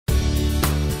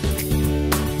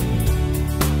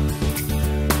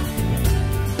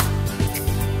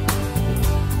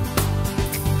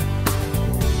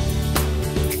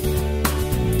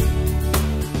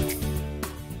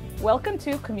Welcome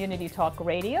to Community Talk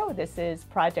Radio. This is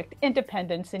Project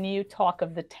Independence and You Talk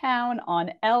of the Town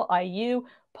on LIU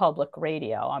Public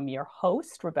Radio. I'm your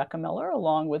host, Rebecca Miller,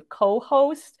 along with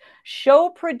co-host, show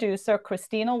producer,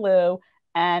 Kristina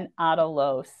and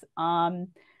Otto.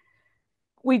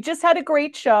 We just had a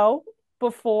great show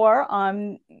before.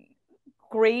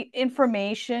 Great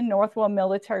information, Northwell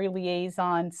Military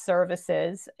Liaison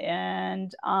Services,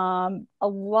 and a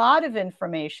lot of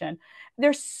information.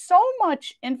 There's so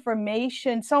much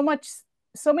information, so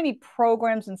many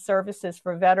programs and services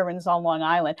for veterans on Long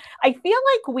Island. I feel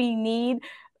like we need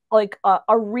like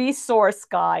a resource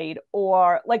guide,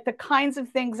 or like the kinds of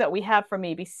things that we have for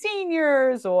maybe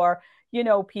seniors or,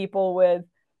 people with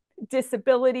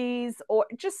disabilities, or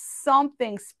just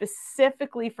something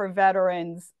specifically for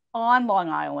veterans on Long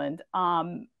Island,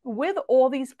 with all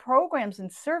these programs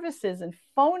and services and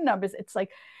phone numbers. It's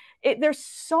like there's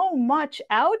so much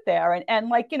out there, and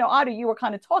like Otto, you were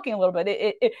kind of talking a little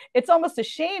bit. It's almost a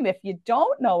shame if you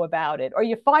don't know about it, or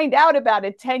you find out about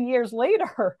it 10 years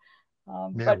later.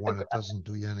 When it doesn't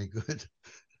do you any good.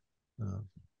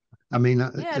 I mean,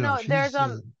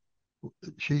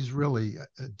 she's really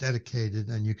dedicated,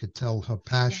 and you could tell her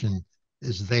passion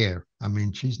is there. I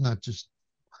mean, she's not just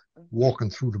walking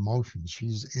through the motions,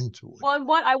 she's into it. Well, and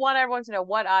what I want everyone to know,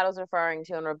 what Otto's referring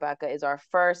to, and Rebecca, is our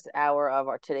first hour of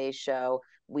today's show.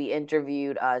 We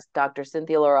interviewed Dr.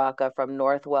 Cynthia LaRocca from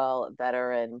Northwell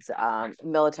Veterans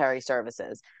Military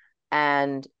Services,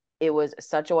 and it was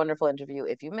such a wonderful interview.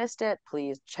 If you missed it,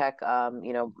 please check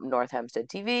North Hempstead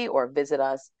TV, or visit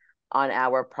us on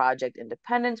our Project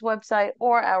Independence website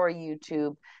or our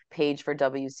YouTube page for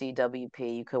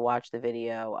WCWP. You could watch the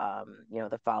video,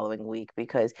 the following week,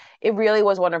 because it really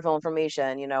was wonderful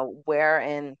information. We're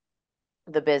in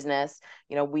the business,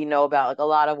 we know about like a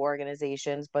lot of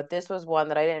organizations, but this was one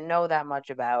that I didn't know that much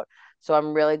about. So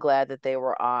I'm really glad that they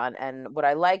were on. And what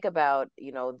I like about,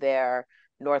 their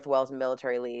Northwell's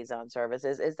Military Liaison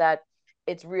Services is that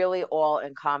it's really all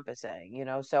encompassing,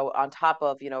 so on top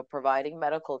of, providing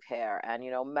medical care and,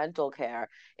 mental care,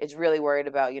 it's really worried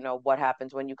about, what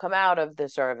happens when you come out of the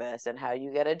service and how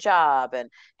you get a job,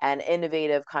 and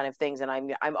innovative kind of things. And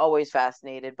I'm always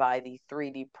fascinated by the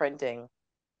 3D printing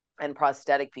and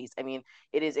prosthetic piece. I mean,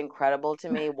 it is incredible to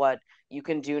me what you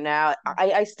can do now.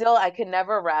 I can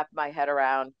never wrap my head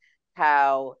around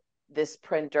how this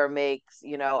printer makes,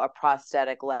 a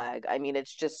prosthetic leg. I mean,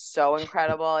 it's just so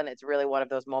incredible. And it's really one of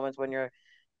those moments when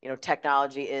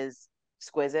technology is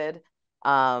exquisite.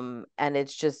 And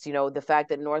it's just, the fact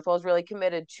that Northwell is really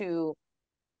committed to,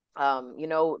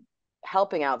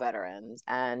 helping out veterans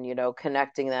and,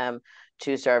 connecting them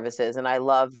to services. And I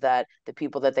love that the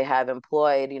people that they have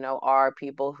employed, are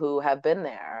people who have been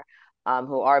there,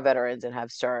 who are veterans and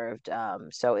have served.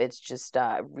 So it's just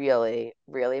really,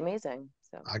 really amazing.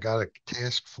 So I got a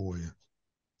task for you.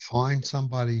 Find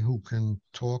somebody who can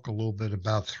talk a little bit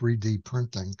about 3D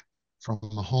printing from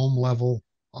a home level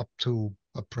up to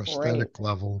a prosthetic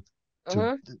level,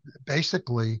 to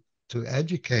basically to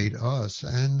educate us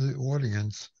and the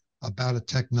audience about a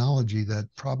technology that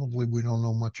probably we don't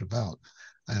know much about.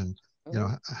 And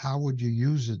how would you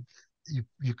use it?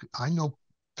 I know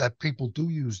that people do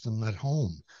use them at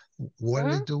home. What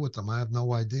do they do with them? I have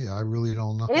no idea. I really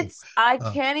don't know. I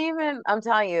can't even, I'm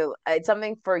telling you, it's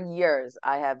something for years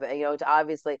I have, to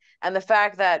obviously, and the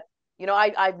fact that,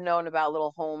 I've known about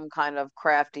little home kind of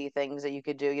crafty things that you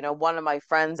could do. One of my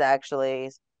friends actually,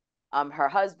 her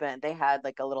husband, they had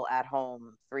like a little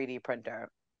at-home 3D printer.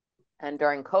 And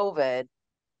during COVID,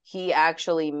 he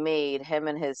actually him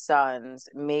and his sons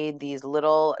made these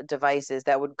little devices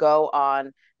that would go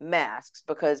on masks,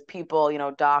 because people,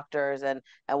 doctors and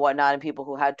whatnot, and people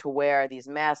who had to wear these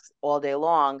masks all day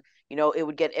long, it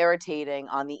would get irritating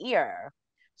on the ear.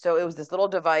 So it was this little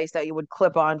device that you would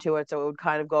clip onto it, so it would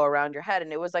kind of go around your head,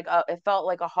 and it was like it felt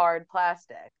like a hard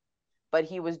plastic. But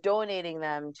he was donating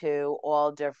them to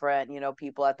all different,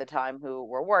 people at the time who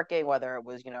were working, whether it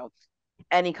was,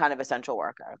 any kind of essential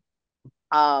worker.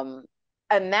 And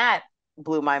that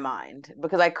blew my mind,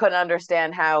 because I couldn't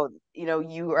understand how,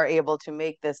 you are able to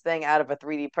make this thing out of a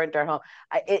 3D printer at home.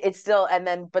 It's still,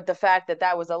 but the fact that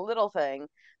that was a little thing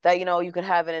that, you could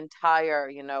have an entire,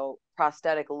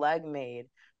 prosthetic leg made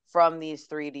from these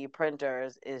 3D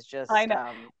printers is just, I know.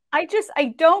 I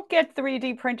don't get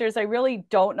 3D printers. I really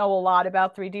don't know a lot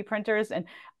about 3D printers. And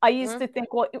I used to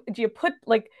think, well, do you put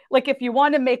like if you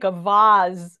want to make a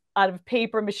vase out of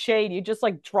paper mache? Do you just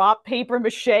like drop paper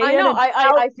mache I in know. and I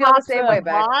out I feel the pops same a way,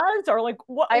 Beck. vase? Or like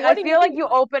I what do you feel like do? you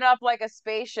open up like a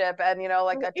spaceship and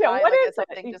like a Yeah, time what like is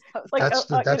something it? just comes Like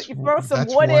out. you throw some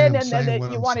that's wood why in I'm and then saying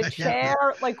what you I'm want a saying. Yeah, chair?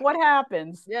 yeah. Like what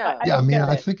happens? Yeah. I Yeah, I don't mean, get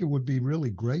I it. think it would be really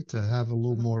great to have a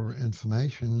little more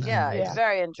information Yeah, and it's Yeah.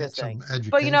 very get interesting. some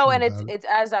But education and it's about it. it's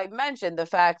as I mentioned, the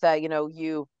fact that,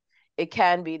 it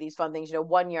can be these fun things.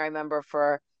 One year I remember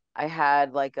I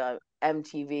had like a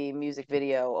MTV Music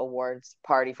Video Awards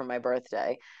party for my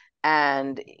birthday.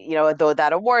 And at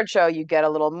that award show, you get a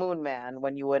little moon man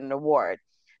when you win an award.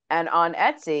 And on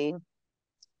Etsy,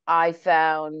 I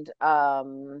found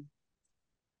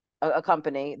a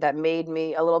company that made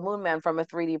me a little moon man from a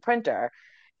 3D printer.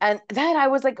 And then I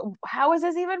was like, how is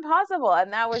this even possible?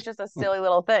 And that was just a silly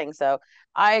little thing. So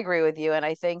I agree with you. And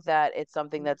I think that it's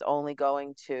something that's only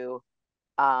going to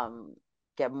um,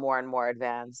 get more and more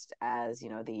advanced as,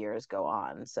 the years go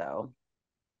on. So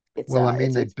it's Well, I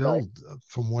mean, they it's really. build,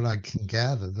 from what I can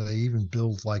gather, they even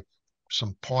build like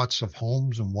some parts of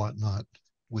homes and whatnot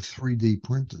with 3D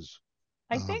printers.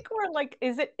 I Um, think we're like,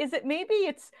 is it maybe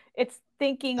it's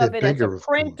thinking they're of it as a bigger, of course.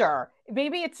 printer.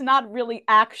 Maybe it's not really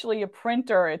actually a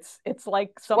printer. It's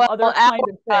like some Well, other kind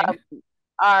of thing.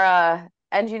 our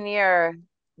engineer,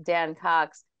 Dan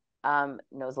Cox,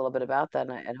 knows a little bit about that,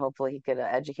 and hopefully he could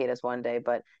educate us one day.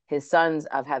 But his sons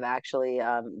have actually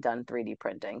done 3D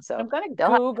printing, so I'm gonna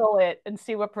they'll Google it and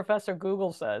see what Professor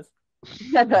Google says.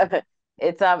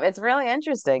 it's really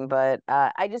interesting, but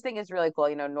I just think it's really cool.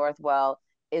 Northwell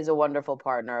is a wonderful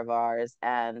partner of ours,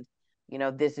 and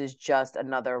this is just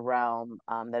another realm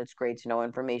that it's great to know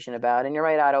information about. And you're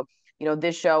right, Otto.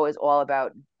 This show is all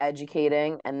about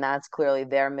educating, and that's clearly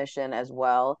their mission as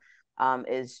well.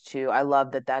 I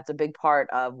love that that's a big part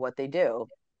of what they do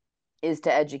is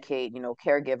to educate,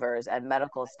 caregivers and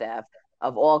medical staff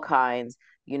of all kinds,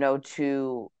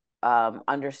 to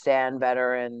understand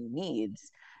veteran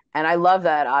needs. And I love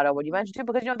that, Otto, what you mentioned too,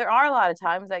 because, there are a lot of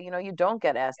times that, you don't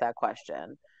get asked that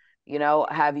question,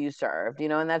 have you served,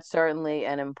 and that's certainly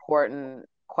an important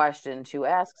question to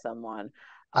ask someone.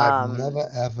 I've Um, never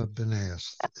ever been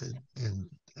asked, and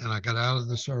I got out of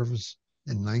the service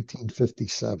in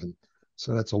 1957,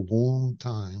 so that's a long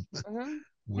time mhm.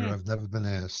 where Hmm. I've never been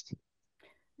asked.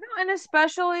 No, and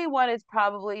especially when it's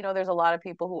probably, there's a lot of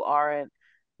people who aren't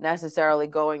necessarily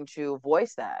going to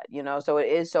voice that, so it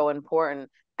is so important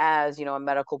as, a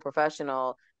medical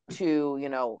professional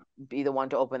to, be the one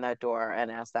to open that door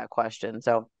and ask that question.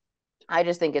 So I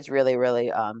just think it's really,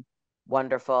 really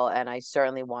wonderful. And I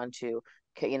certainly want to,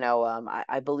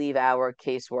 I believe our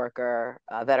caseworker,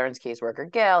 veterans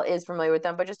caseworker, Gail, is familiar with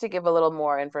them. But just to give a little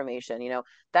more information,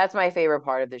 that's my favorite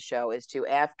part of the show is to,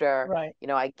 after, Right.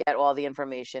 I get all the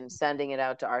information, sending it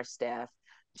out to our staff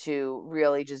to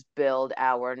really just build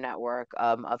our network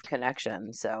of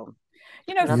connections. So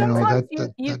You know, Sometimes that you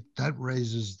that you that that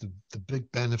raises the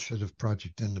big benefit of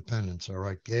Project Independence. All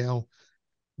right, Gail,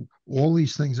 all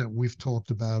these things that we've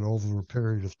talked about over a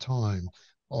period of time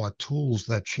are tools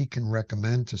that she can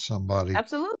recommend to somebody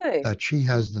absolutely. that she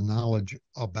has the knowledge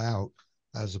about,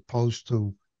 as opposed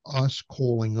to us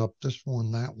calling up this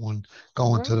one, that one,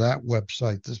 going to Hmm. that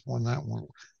website, this one, that one,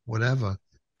 whatever,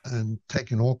 and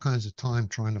taking all kinds of time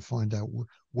trying to find out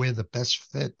where the best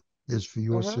fit is for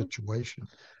your Hmm. situation.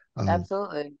 Um,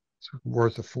 Absolutely. it's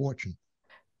worth a fortune.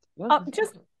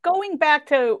 just going back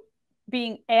to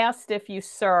being asked if you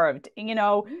served,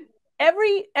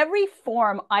 every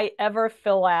form I ever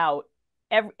fill out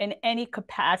in any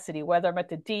capacity, whether I'm at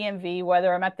the DMV,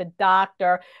 whether I'm at the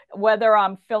doctor, whether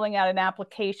I'm filling out an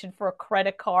application for a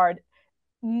credit card,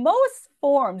 most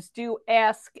forms do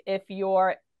ask if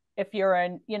you're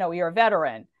you're a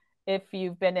veteran, if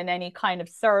you've been in any kind of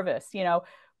service,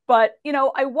 but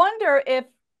I wonder if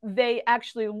they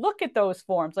actually look at those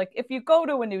forms. Like if you go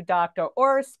to a new doctor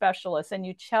or a specialist and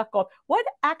you check off what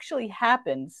actually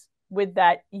happens with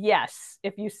that yes,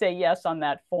 if you say yes on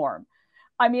that form.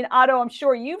 I mean, Otto, I'm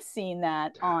sure you've seen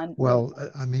that on. Well,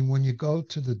 I mean, when you go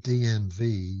to the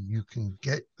DMV, you can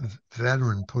get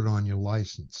veteran put on your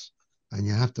license, and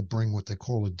you have to bring what they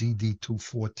call a DD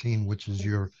 214, which is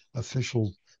your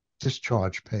official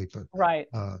discharge paper, Right.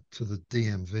 to the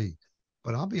DMV.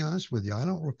 But I'll be honest with you, I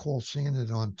don't recall seeing it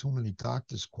on too many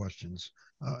doctors' questions,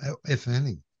 if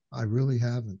any. I really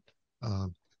haven't.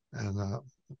 And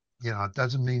it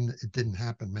doesn't mean it didn't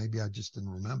happen. Maybe I just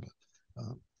didn't remember.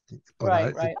 Uh, but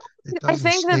Right. Right. it I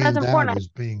doesn't think that that's stand out important. as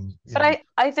being, But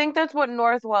I think that's what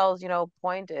Northwell's,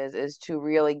 point is to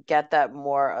really get that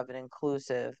more of an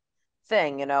inclusive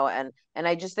thing, and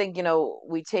I just think,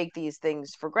 we take these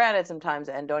things for granted sometimes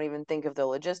and don't even think of the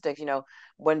logistics.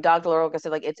 When Dr. LaRocca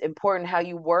said, like, it's important how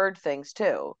you word things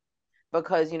too,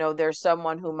 because there's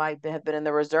someone who might have been in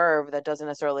the reserve that doesn't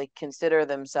necessarily consider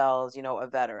themselves, a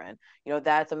veteran.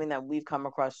 That's something that we've come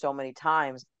across so many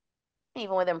times,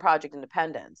 even within Project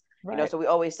Independence. Right. So we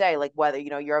always say, like, whether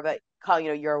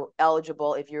you're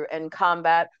eligible if you're in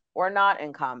combat or not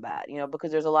in combat,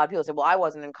 because there's a lot of people say, well, I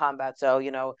wasn't in combat, so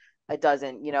it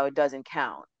doesn't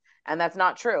count. And that's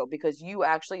not true, because you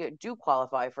actually do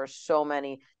qualify for so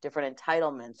many different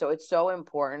entitlements. So it's so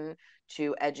important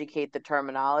to educate the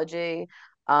terminology,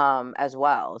 as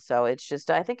well. So it's just,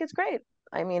 I think it's great.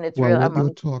 I mean, it's Well, real. what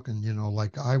you're talking,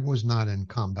 like I was not in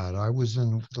combat. I was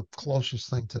in the closest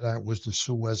thing to that was the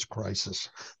Suez Crisis.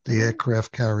 The Mhm.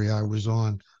 aircraft carrier I was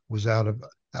on was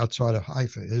outside of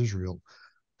Haifa, Israel.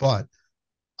 But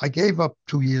I gave up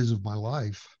 2 years of my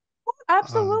life,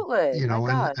 Absolutely.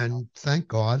 My and gosh. thank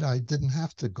God I didn't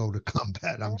have to go to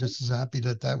combat. I'm Mhm. just as happy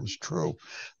that that was true.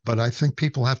 But I think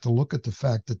people have to look at the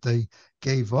fact that they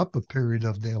gave up a period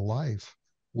of their life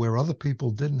where other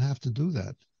people didn't have to do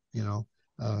that, you know.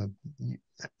 Uh,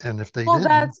 and if they Well, didn't,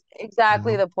 that's you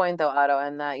exactly know, the point, though, Otto,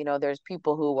 and that, there's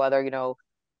people who, whether,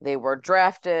 they were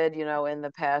drafted, in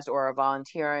the past, or are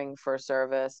volunteering for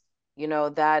service,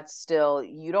 that's still,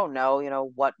 you don't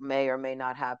know, what may or may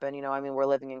not happen. I mean, we're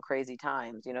living in crazy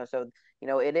times, so,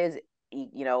 it is,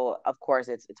 of course,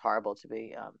 it's horrible to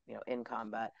be, in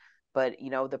combat, but,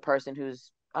 the person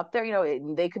who's up there,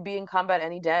 they could be in combat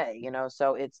any day,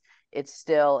 so it's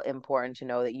still important to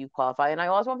know that you qualify. And I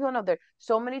also want people to know that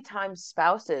so many times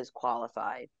spouses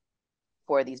qualify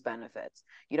for these benefits.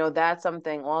 That's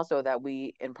something also that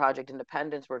we in Project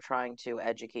Independence we're trying to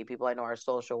educate people. I know our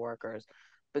social workers,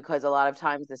 because a lot of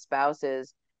times the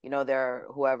spouses, their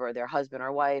whoever their husband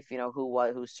or wife,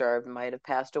 who served might have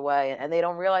passed away, and they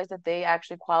don't realize that they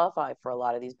actually qualify for a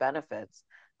lot of these benefits.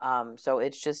 So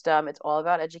it's just it's all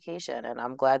about education, and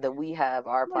I'm glad that we have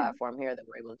our Yeah. platform here that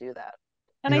we're able to do that.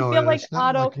 And I feel and like it's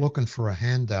not Otto, like looking for a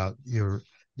handout. You're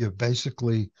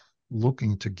basically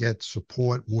looking to get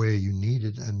support where you need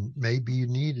it, and maybe you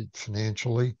need it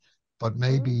financially, but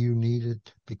maybe Mhm. you need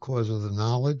it because of the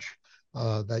knowledge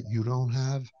that you don't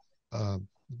have. Uh,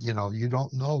 you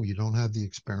don't know, you don't have the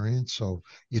experience, so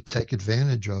you take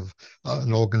advantage of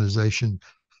an organization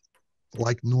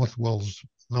like Northwell's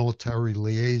Military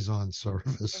Liaison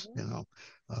Service. Mhm.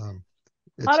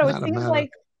 It's Otto, it not a seems matter.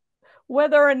 like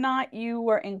whether or not you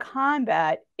were in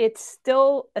combat, it's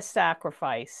still a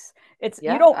sacrifice. It's you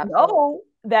Yeah, don't absolutely. know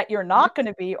that you're Mhm. not going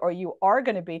to be or you are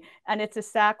going to be, and it's a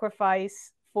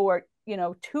sacrifice for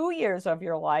 2 years of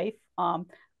your life.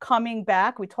 Coming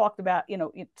back, we talked about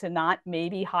to not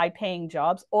maybe high paying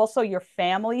jobs. Also, your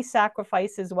family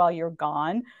sacrifices while you're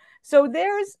gone. So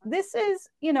there's this is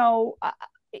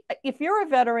if you're a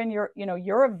veteran,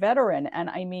 you're a veteran, and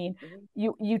I mean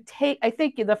Mhm. you take I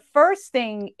think the first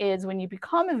thing is when you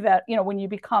become a vet, when you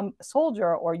become a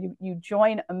soldier or you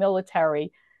join a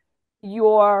military,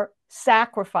 you're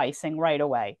sacrificing right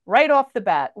away, right off the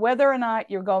bat, whether or not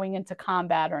you're going into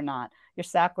combat or not. You're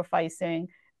sacrificing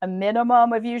a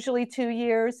minimum of usually 2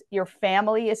 years. Your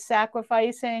family is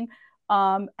sacrificing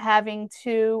having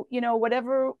to,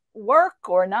 whatever work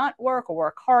or not work or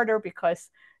work harder because,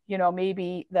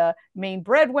 maybe the main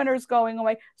breadwinner is going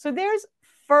away. So there's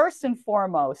first and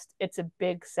foremost, it's a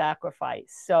big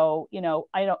sacrifice. So,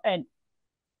 I don't, and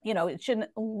it shouldn't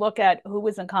look at who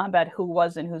was in combat, who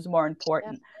wasn't, who's more Yeah.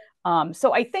 important.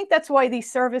 So I think that's why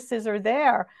these services are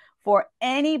there for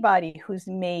anybody who's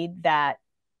made that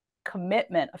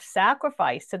commitment of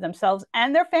sacrifice to themselves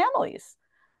and their families.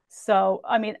 So,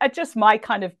 I mean, it's just my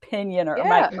kind of opinion or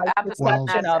my, Yeah, my Well,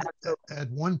 perception of, at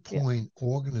one yeah. point,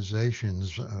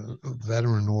 organizations,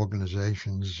 veteran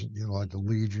organizations, like the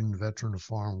Legion, Veteran of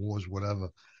Foreign Wars, whatever,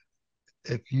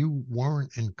 if you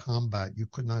weren't in combat, you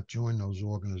could not join those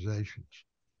organizations.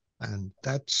 And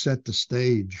that set the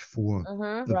stage for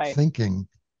Mm-hmm. the Right, thinking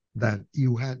that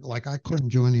you had. Like, I couldn't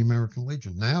join the American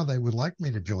Legion. Now they would like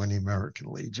me to join the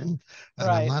American Legion, and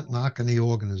I'm right, not knocking the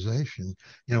organization.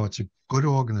 It's a good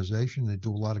organization. They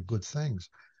do a lot of good things.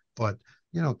 But,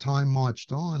 time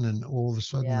marched on, and all of a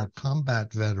sudden Yeah. the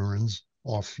combat veterans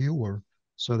are fewer.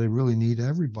 So they really need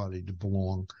everybody to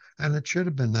belong. And it should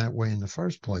have been that way in the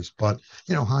first place. But,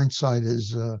 hindsight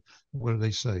is, what do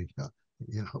they say?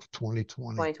 2020.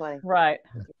 2020. right.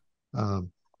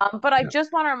 Um, But I yeah,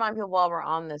 just want to remind people while we're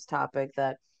on this topic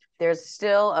that there's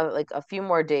still like a few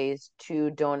more days to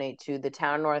donate to the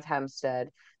Town North Hempstead.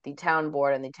 The town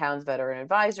board and the town's veteran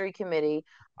advisory committee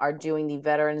are doing the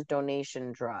veterans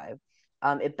donation drive.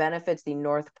 It benefits the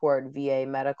Northport VA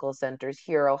Medical Center's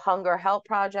Hero Hunger Help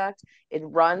Project. It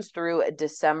runs through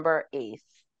December 8th.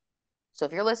 So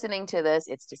if you're listening to this,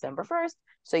 it's December 1st.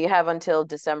 So you have until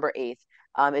December 8th.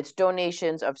 Its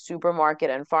donations of supermarket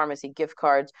and pharmacy gift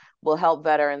cards will help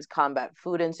veterans combat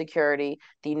food insecurity.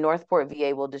 The Northport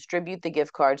VA will distribute the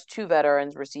gift cards to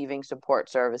veterans receiving support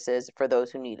services for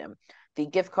those who need them. The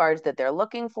gift cards that they're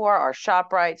looking for are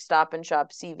ShopRite, Stop and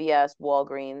Shop, CVS,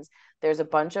 Walgreens. There's a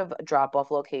bunch of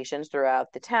drop-off locations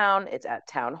throughout the town. It's at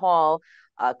Town Hall,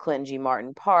 Clingy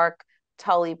Martin Park,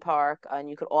 Tully Park, and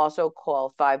you could also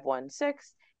call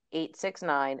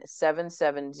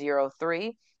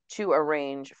 516-869-7703 to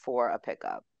arrange for a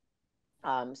pickup.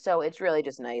 So it's really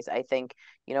just nice. I think,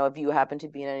 if you happen to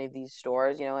be in any of these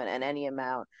stores, and any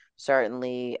amount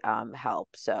certainly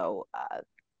helps. So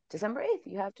December 8th,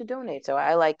 you have to donate. So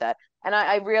I like that. And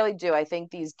I really do. I think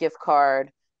these gift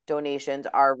card donations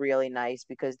are really nice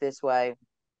because this way,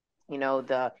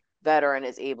 the veteran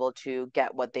is able to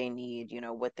get what they need,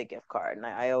 with the gift card. And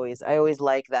I always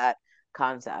like that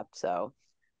concept. So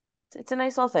it's a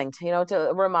nice little thing to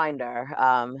a reminder,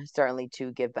 certainly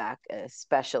to give back,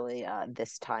 especially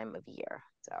this time of year.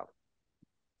 So,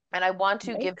 and I want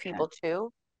to give people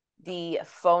too the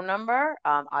phone number.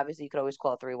 Obviously you could always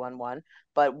call 311,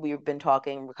 but we've been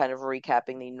talking, we're kind of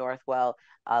recapping the Northwell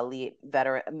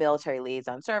veteran military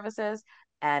liaison services.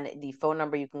 And the phone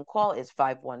number you can call is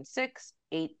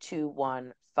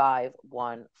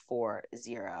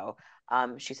 516-821-5140.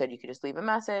 She said you could just leave a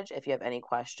message if you have any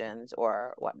questions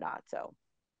or whatnot. So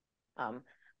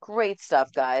great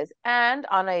stuff, guys. And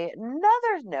on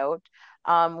another note,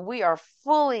 we are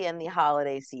fully in the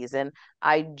holiday season.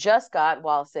 I just got,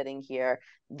 while sitting here,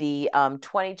 the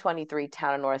 2023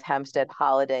 Town of North Hempstead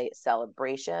holiday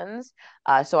celebrations.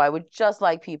 So I would just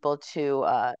like people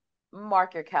to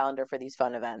mark your calendar for these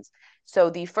fun events. So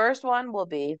the first one will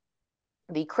be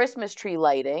the Christmas tree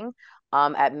lighting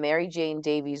at Mary Jane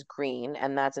Davies Green,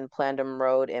 and that's in Plandom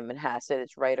Road in Manhasset.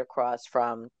 It's right across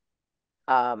from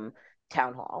Town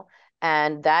Hall.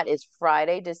 And that is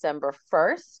Friday, December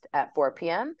 1st at 4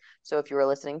 p.m. So if you were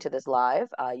listening to this live,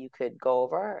 you could go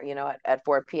over, at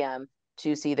 4 p.m.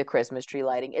 to see the Christmas tree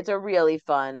lighting. It's a really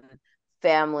fun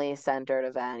family-centered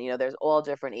event. There's all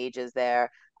different ages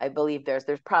there. I believe there's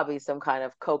probably some kind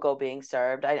of cocoa being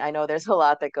served. I know there's a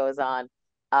lot that goes on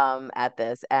at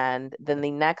this. And then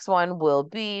the next one will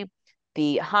be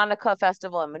the Hanukkah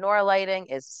Festival and Menorah lighting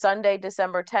is Sunday,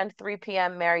 December 10th, 3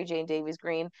 p.m., Mary Jane Davies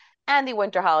Green, and the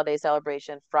Winter Holiday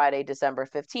Celebration, Friday, December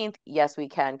 15th, Yes We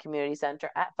Can Community Center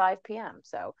at 5 p.m.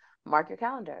 So mark your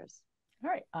calendars. All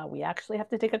right, we actually have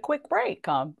to take a quick break.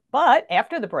 But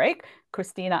after the break,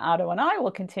 Kristina, Otto, and I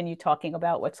will continue talking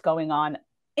about what's going on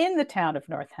in the town of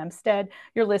North Hempstead.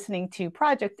 You're listening to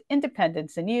Project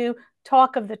Independence and You,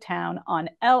 Talk of the Town on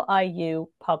LIU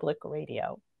Public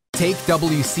Radio. Take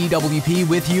WCWP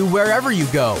with you wherever you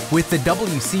go with the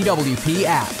WCWP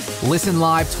app. Listen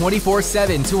live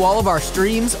 24/7 to all of our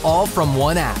streams, all from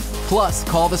one app. Plus,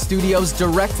 call the studios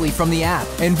directly from the app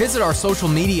and visit our social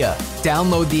media.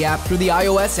 Download the app through the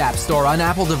iOS App Store on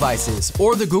Apple devices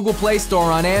or the Google Play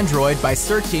Store on Android by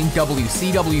searching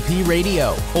WCWP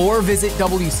Radio, or visit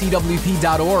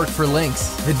WCWP.org for links.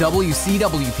 The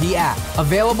WCWP app,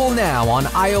 available now on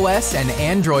iOS and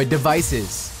Android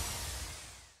devices.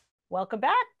 Welcome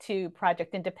back to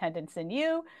Project Independence and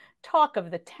You, Talk of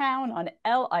the Town on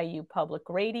LIU Public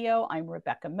Radio. I'm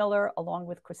Rebecca Miller, along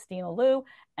with Kristina Liu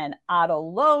and Otto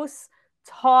Los,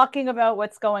 talking about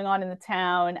what's going on in the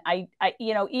town. I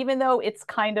even though it's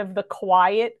kind of the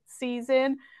quiet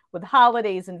season with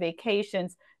holidays and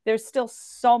vacations, there's still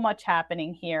so much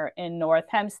happening here in North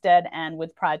Hempstead and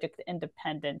with Project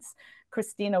Independence.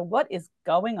 Kristina, what is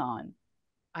going on?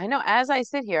 I know, as I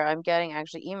sit here, I'm getting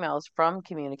actually emails from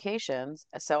communications.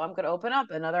 So I'm going to open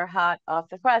up another hot off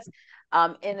the press.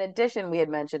 In addition, we had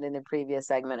mentioned in the previous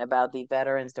segment about the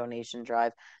Veterans Donation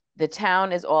Drive. The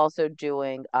town is also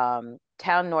doing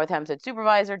Town North Hempstead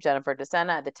Supervisor Jennifer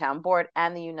DeSena, the town board,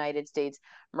 and the United States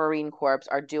Marine Corps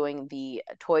are doing the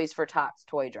Toys for Tots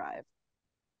toy drive.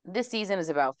 This season is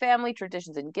about family,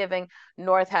 traditions, and giving.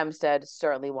 North Hempstead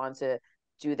certainly wants to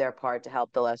do their part to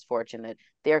help the less fortunate.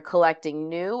 They're collecting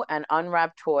new and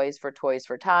unwrapped toys for Toys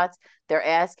for Tots. They're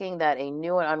asking that a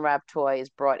new and unwrapped toy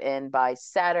is brought in by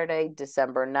Saturday,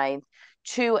 December 9th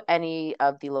to any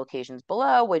of the locations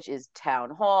below, which is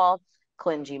Town Hall,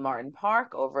 Clingy Martin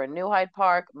Park over in New Hyde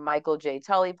Park, Michael J.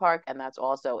 Tully Park, and that's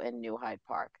also in New Hyde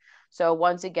Park. So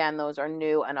once again, those are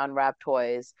new and unwrapped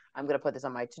toys. I'm going to put this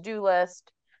on my to-do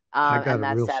list. I got and a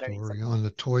that's real Saturday. story on the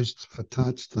Toys for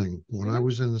Tots thing. When I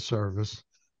was in the service,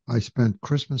 I spent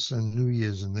Christmas and New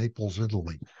Year's in Naples,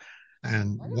 Italy.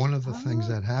 And one of the things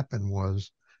that happened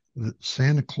was that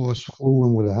Santa Claus flew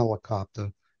in with a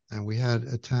helicopter, and we had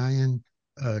Italian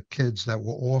kids that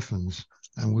were orphans,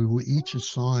 and we were each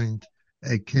assigned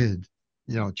a kid,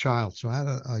 a child. So I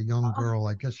had a young girl,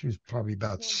 I guess she was probably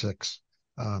about 6,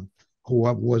 um, who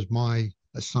was my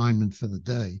assignment for the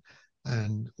day.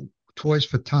 And Toys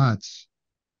for Tots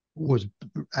was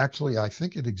actually, I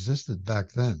think it existed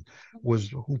back then, was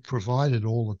who provided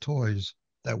all the toys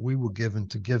that we were given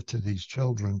to give to these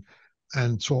children.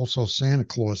 And it's also Santa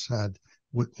Claus had,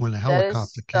 when a That is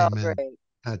helicopter so came in, great.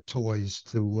 had toys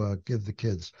to give the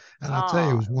kids. And I'll tell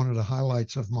you, it Oh, was one of the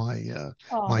highlights of my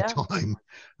my Oh, yeah, time.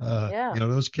 yeah.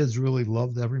 Those kids really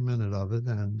loved every minute of it,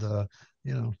 and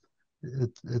you know,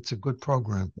 it's a good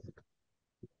program.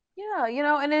 Yeah,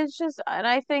 and it's just, and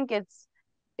I think it's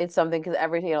something because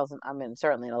everything else, I'm in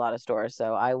certainly in a lot of stores,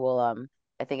 so I will,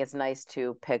 I think it's nice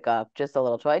to pick up just a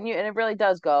little toy, and it really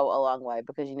does go a long way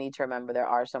because you need to remember there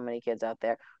are so many kids out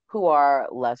there who are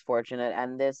less fortunate,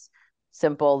 and this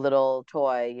simple little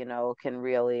toy, can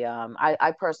really,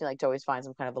 I personally like to always find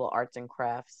some kind of little arts and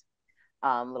crafts,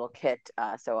 little kit,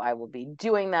 so I will be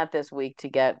doing that this week to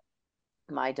get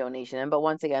my donation in. But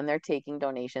once again, they're taking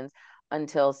donations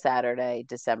until Saturday,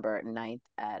 December 9th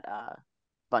at a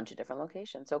bunch of different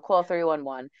locations. So call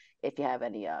 311 if you have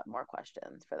any more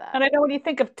questions for that. and I know when you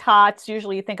think of tots,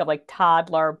 usually you think of like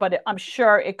toddler, but I'm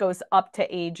sure it goes up to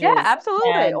Yeah, ages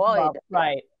absolutely. 10, All 12, yeah.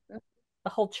 right? The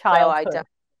whole So childhood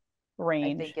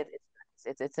I think range.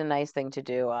 it's a nice thing to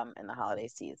do in the holiday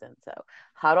season. So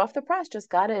hot off the press, just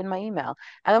got it in my email.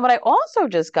 And then what I also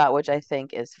just got, which I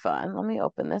think is fun. Let me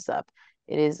open this up.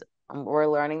 It is we're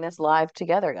learning this live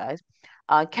together, guys.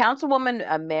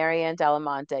 Councilwoman Marianne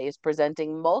Delamonte is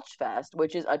presenting Mulch Fest,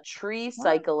 which is a tree What?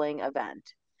 cycling event,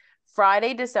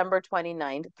 Friday, December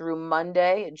 29th through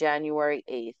Monday, January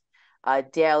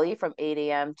 8th, daily from 8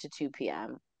 a.m. to 2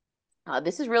 p.m.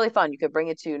 This is really fun. You could bring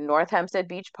it to North Hempstead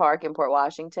Beach Park in Port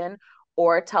Washington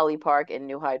or Tully Park in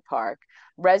New Hyde Park.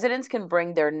 Residents can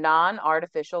bring their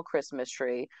non-artificial Christmas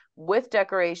tree with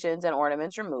decorations and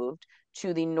ornaments removed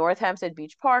to the North Hempstead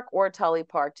Beach Park or Tully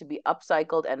Park to be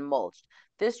upcycled and mulched.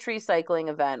 This tree cycling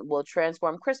event will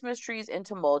transform Christmas trees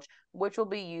into mulch, which will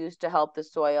be used to help the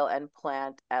soil and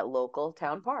plant at local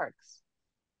town parks.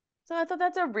 So I thought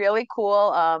that's a really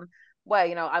cool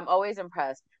way. I'm always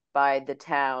impressed by the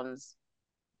town's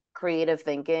creative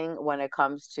thinking when it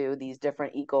comes to these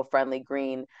different eco-friendly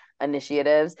green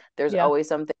initiatives. There's Yeah. always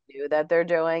something new that they're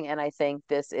doing, and I think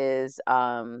this is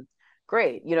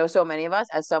great. So many of us,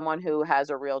 as someone who has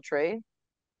a real tree,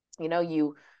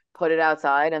 you put it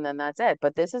outside and then that's it.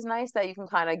 But this is nice that you can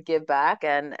kind of give back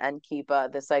and keep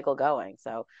the cycle going.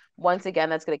 So once again,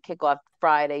 that's going to kick off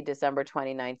Friday, December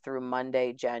 29th through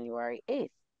Monday, January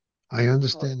 8th. I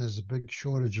understand there's a big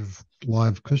shortage of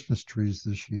live Christmas trees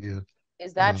this year.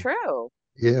 Is that Uh, true?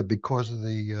 yeah, because of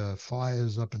the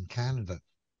fires up in Canada.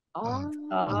 Uh,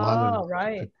 a lot of Oh, the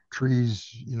right.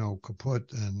 trees,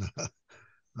 kaput, and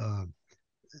uh,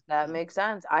 That makes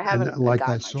sense. I and haven't like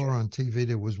I gotten my saw tree. on TV,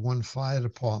 there was one fire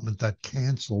department that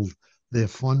canceled their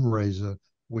fundraiser,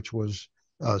 which was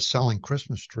selling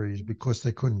Christmas trees because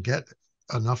they couldn't get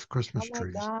enough Oh Christmas my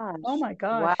trees. Oh gosh. my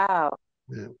gosh. Wow.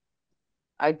 Yeah.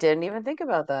 I didn't even think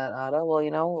about that, Otto.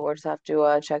 Well, we'll just have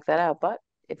to check that out. But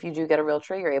if you do get a real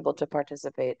tree, you're able to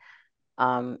participate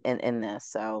in this.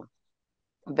 So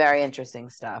very interesting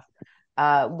stuff.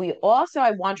 We also,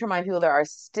 I want to remind people there are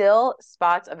still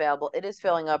spots available. It is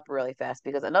filling up really fast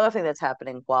because another thing that's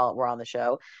happening while we're on the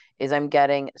show is I'm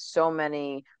getting so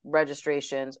many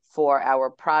registrations for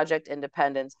our Project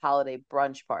Independence holiday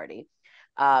brunch party.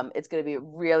 It's going to be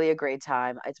really a great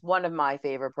time. It's one of my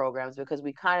favorite programs because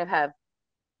we kind of have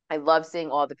I love seeing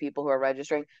all the people who are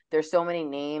registering. There's so many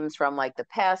names from like the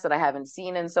past that I haven't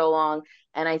seen in so long.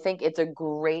 And I think it's a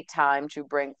great time to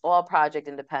bring all Project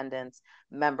Independence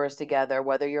members together,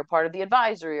 whether you're part of the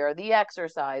advisory or the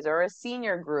exercise or a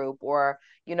senior group or,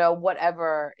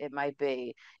 whatever it might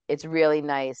be. It's really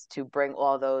nice to bring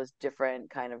all those different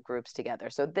kind of groups together.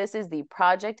 So this is the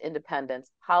Project Independence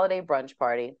Holiday Brunch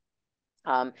Party.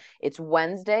 It's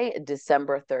Wednesday,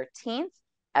 December 13th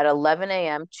at 11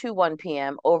 a.m. to 1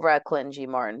 p.m. over at Clinton G.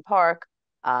 Martin Park.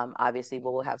 Obviously,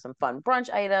 we'll have some fun brunch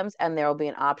items, and there will be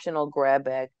an optional grab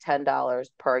bag, $10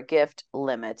 per gift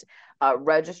limit.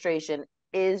 Registration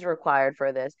is required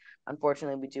for this.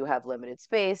 Unfortunately, we do have limited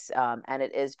space, and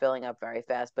it is filling up very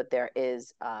fast, but there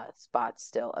is spots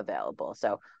still available.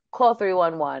 So call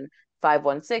 311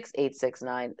 516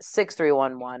 869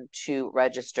 6311 to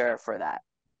register for that.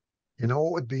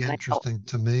 What would be And I know interesting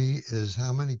to me is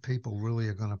how many people really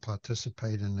are going to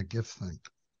participate in the gift thing.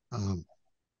 Um,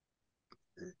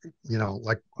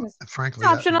 like It's frankly,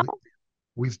 optional.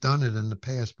 we've done it in the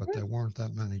past, but there weren't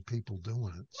that many people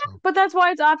doing it. So But that's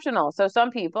why it's optional. So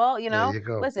some people, there you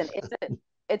go. listen,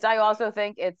 I also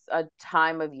think it's a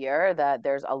time of year that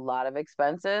there's a lot of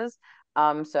expenses.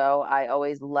 So I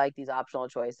always like these optional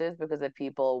choices because if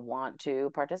people want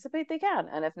to participate, they can.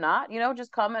 And if not,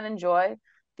 just come and enjoy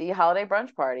the holiday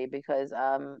brunch party because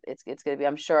it's gonna be,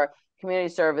 I'm sure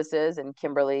community services and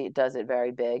Kimberly does it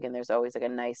very big and there's always like a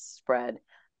nice spread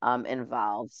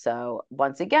involved. So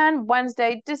once again,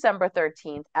 Wednesday, December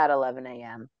 13th at 11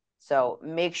 a.m. So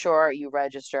make sure you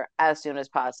register as soon as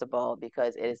possible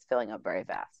because it is filling up very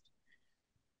fast.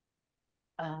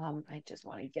 I just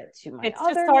want to get to my It's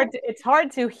just other hard. note. It's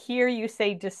hard to hear you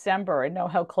say December and know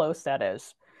how close that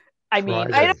is. I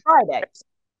mean, I know Friday. Friday.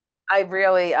 I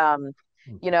really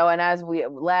and as we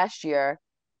last year,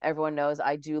 everyone knows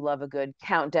I do love a good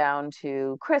countdown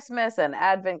to Christmas and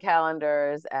advent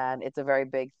calendars, and it's a very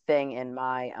big thing in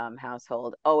my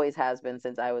household. Always has been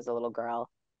since I was a little girl.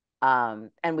 And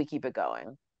we keep it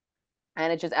going.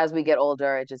 And it just as we get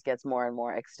older, it just gets more and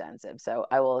more extensive. So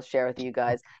I will share with you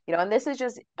guys, and this is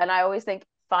just, and I always think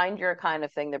find your kind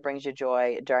of thing that brings you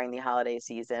joy during the holiday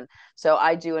season. So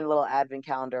I do a little advent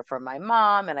calendar for my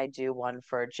mom, and I do one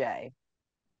for Jay.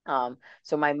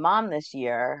 So my mom this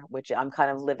year, which I'm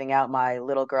kind of living out my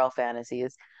little girl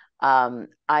fantasies, I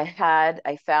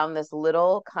found this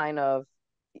little kind of,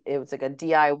 it was like a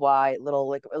DIY little,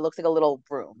 like it looks like a little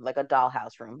room, like a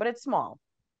dollhouse room, but it's small.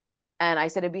 And I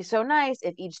said it'd be so nice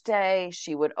if each day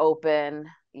she would open,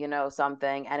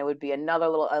 something, and it would be a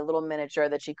little miniature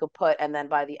that she could put, and then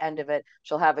by the end of it,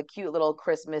 she'll have a cute little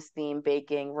Christmas theme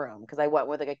baking room because I went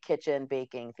with like a kitchen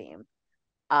baking theme.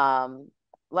 Um,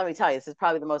 Let me tell you, this is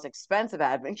probably the most expensive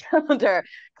advent calendar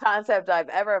concept I've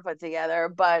ever put together,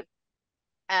 but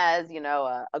as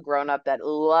a grown up that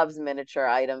loves miniature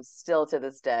items still to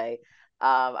this day,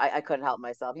 I couldn't help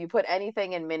myself. You put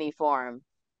anything in mini form,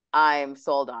 I'm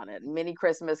sold on it. Mini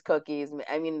Christmas cookies.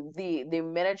 I mean, the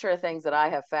miniature things that I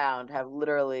have found have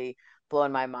literally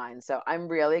blown my mind. So I'm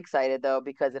really excited though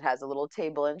because it has a little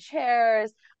table and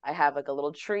chairs. I have like a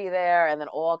little tree there, and then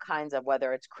all kinds of,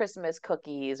 whether it's Christmas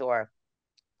cookies or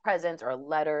presents or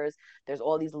letters. There's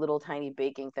all these little tiny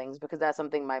baking things because that's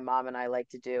something my mom and I like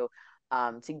to do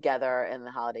together in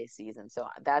the holiday season. So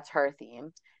that's her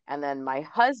theme. And then my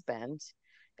husband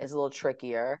is a little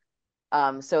trickier.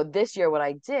 So this year, what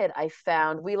I did, I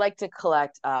found we like to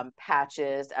collect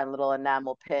patches and little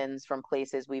enamel pins from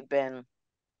places we've been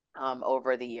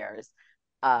over the years.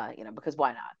 Because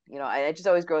why not? It just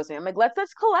always grows me. I'm like,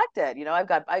 let's collect it. I've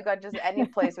got just any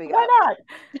place we Why go. not?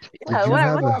 Did you Whatever.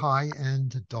 have a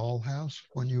high-end dollhouse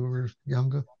when you were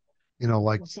younger?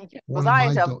 Like Was one of I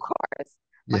my into? Of course.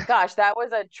 My yeah. gosh, that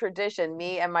was a tradition.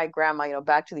 Me and my grandma,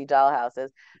 back to the dollhouses.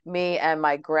 Me and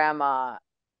my grandma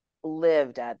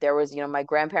lived at. There was, my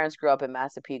grandparents grew up in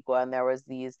Massapequa, and there was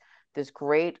this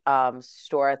great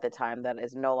store at the time that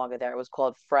is no longer there. It was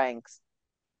called Frank's,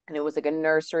 and it was like a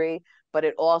nursery, but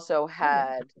it also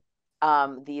had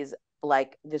these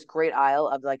like this great aisle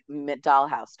of like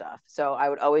dollhouse stuff. So I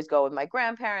would always go with my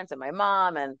grandparents and my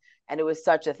mom, and it was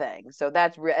such a thing. So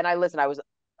that's real. And I was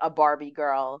a Barbie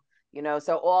girl,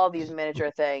 so all these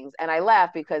miniature things. And I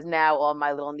laugh because now all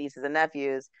my little nieces and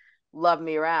nephews love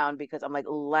me around because I'm like,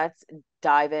 let's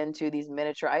dive into these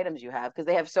miniature items you have because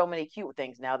they have so many cute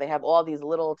things now. They have all these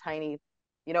little tiny,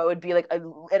 it would be like and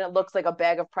it looks like a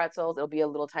bag of pretzels. It'll be a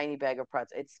little tiny bag of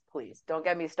pretzels. Please don't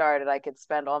get me started. I could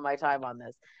spend all my time on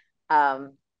this.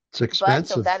 Um, It's but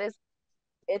so that expensive. is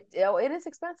it. It is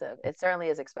expensive. It certainly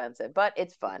is expensive, but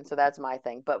it's fun. So that's my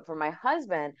thing. But for my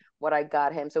husband, what I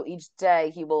got him, so each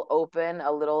day he will open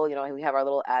a little. We have our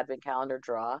little advent calendar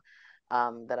draw,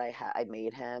 that I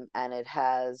made him, and it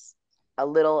has a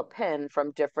little pin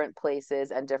from different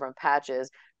places and different patches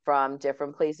from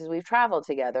different places we've traveled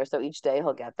together. So each day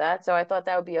he'll get that. So I thought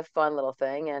that would be a fun little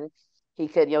thing, and he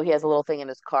could, he has a little thing in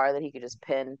his car that he could just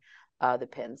pin the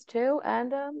pins to,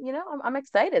 and I'm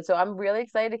excited. So I'm really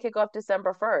excited to kick off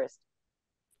December 1st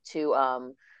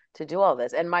to do all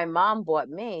this. And my mom bought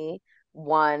me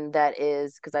one that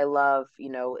is because I love,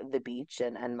 the beach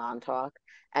and Montauk,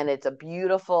 and it's a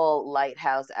beautiful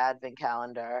lighthouse advent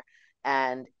calendar.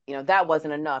 And that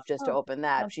wasn't enough just to Oh, open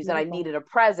that. sounds She said I beautiful. needed a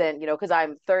present, because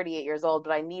I'm 38 years old,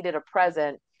 but I needed a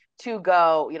present to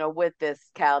go, with this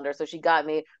calendar. So she got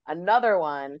me another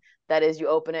one that is you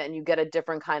open it and you get a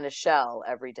different kind of shell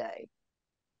every day.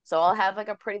 So I'll have like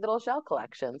a pretty little shell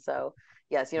collection. So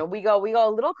yes, we go a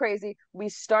little crazy. We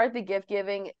start the gift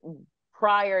giving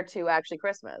prior to actually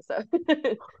Christmas. So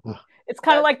It's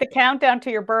kind of that's like the countdown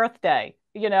to your birthday.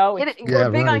 It's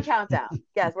We're big on right. countdowns.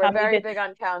 Yes, we're how many very days. big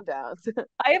on countdowns.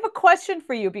 I have a question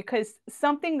for you because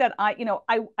something that I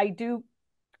do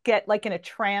get like in a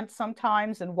trance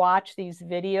sometimes and watch these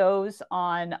videos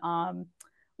on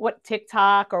what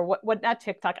TikTok or what not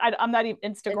TikTok. I'm not even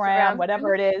Instagram, Instagram.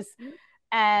 whatever it is.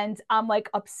 And I'm like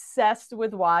obsessed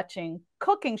with watching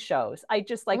cooking shows. I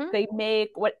just like Mm-hmm. they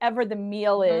make whatever the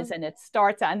meal Mm-hmm. is and it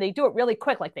starts and they do it really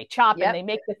quick. Like they chop and Yep. they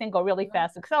make the thing go really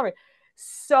fast, accelerate.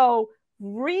 So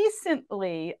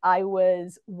recently I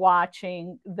was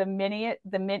watching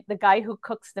the guy who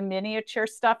cooks the miniature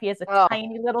stuff. He has a Oh,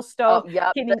 tiny little stove.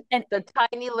 yep. And The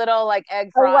tiny little like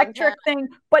egg frying pan. electric thing,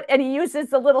 and he uses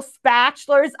the little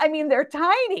spatulas. I mean, they're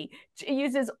tiny. He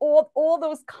uses all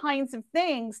those kinds of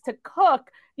things to cook,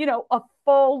 a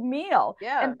full meal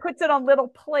Yeah. and puts it on little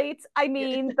plates. I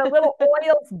mean, the little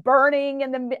oil's burning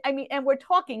and we're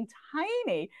talking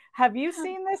tiny. Have you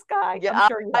seen this guy? Yeah, I'm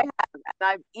sure you I have. have. And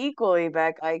I'm equally,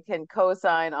 Beck, I can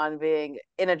co-sign on being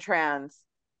in a trance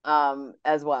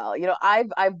as well.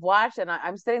 I've watched and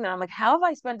I'm sitting there, I'm like, how have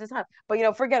I spent this time?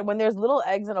 But forget when there's little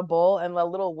eggs in a bowl and a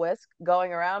little whisk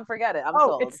going around, forget it. I'm Oh,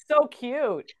 sold. it's so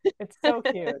cute. It's so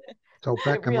cute. So,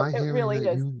 Beck, am I It hearing really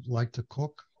that is. you like to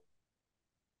cook?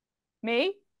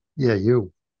 Me? Yeah,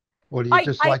 you. Or do you I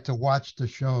just I like to watch the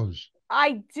shows?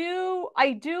 I do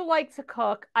like to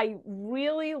cook. I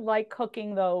really like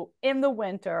cooking though in the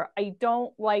winter. I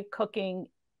don't like cooking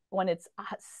when it's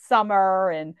summer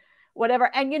and whatever.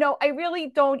 And I really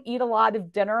don't eat a lot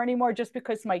of dinner anymore just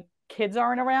because my kids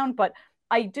aren't around, but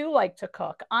I do like to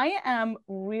cook. I am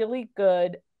really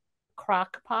good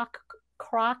crock pot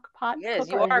Yes,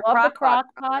 cooker. you I are a love the crock pot. crock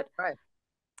pot.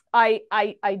 Right.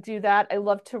 I do that. I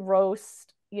love to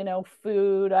roast,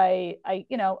 food. I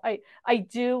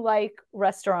do like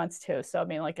restaurants too. So I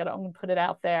mean, like I don't put it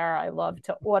out there. I love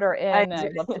to order I in. do.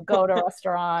 I love to go to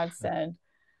restaurants and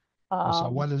So,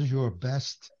 um what is your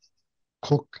best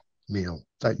cook meal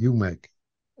that you make?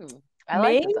 I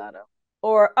like me this, Otto.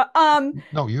 or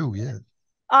No, you, yeah.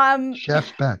 um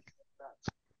Chef's Beck.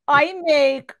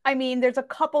 I mean, there's a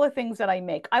couple of things that I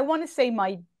make. I want to say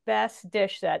my best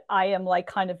dish that I am like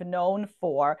kind of known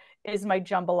for is my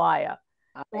jambalaya.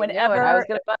 I knew it. I was Whenever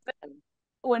gonna buzz in.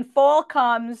 when fall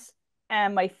comes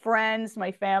and my friends,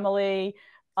 my family,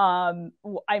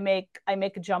 I make a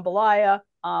jambalaya.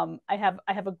 I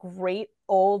have a great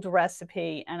old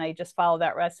recipe, and I just follow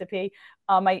that recipe.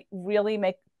 I really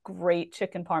make great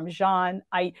chicken parmesan.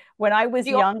 I When I was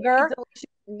You also make younger,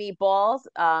 delicious meatballs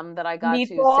that I got to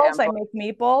meatballs. I sample.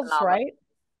 make meatballs, Phenomenal. right?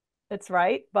 That's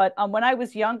right. But when I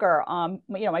was younger,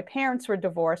 my parents were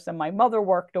divorced and my mother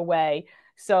worked away.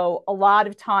 So a lot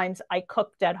of times I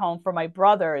cooked at home for my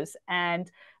brothers, and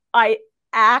I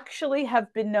actually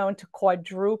have been known to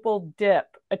quadruple dip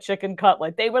a chicken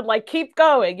cutlet. They would like keep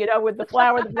going, with the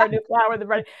flour, the bread, the flour, the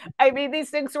bread. I mean, these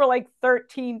things were like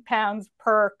 13 pounds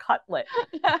per cutlet.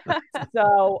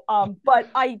 So, but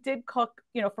I did cook,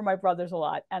 for my brothers a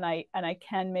lot, and I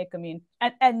can make. I mean,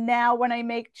 and now when I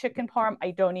make chicken parm,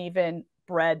 I don't even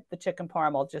bread the chicken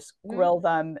parm. I'll just grill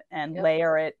them and Yep.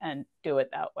 layer it and do it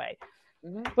that way.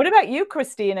 Mhm. What about you,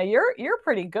 Kristina? You're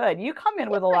pretty good. You come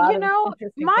in with a lot of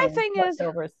interesting My things, thing is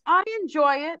leftovers. I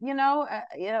enjoy it,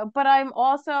 but I'm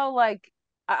also like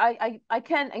I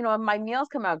can, my meals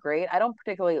come out great. I don't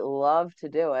particularly love to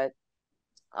do it.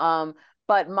 Um,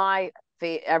 but my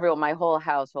whole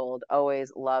household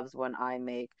always loves when I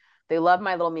make. They love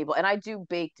my little meatball, and I do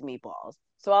baked meatballs.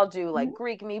 So I'll do like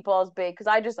Greek meatballs baked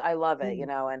because I love it,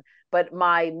 Mm-hmm. And but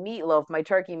my meatloaf, my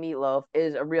turkey meatloaf,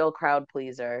 is a real crowd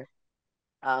pleaser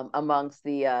amongst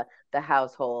the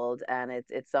household, and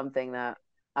it's something that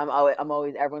I'm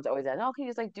always everyone's always like, oh, can you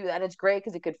just like do that? And it's great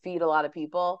because it could feed a lot of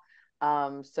people.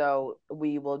 So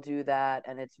we will do that,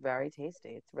 and it's very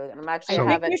tasty. It's really. I'm actually I I So,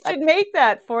 think have it. you should make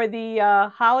that for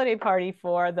the holiday party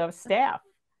for the staff.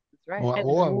 That's right. or, I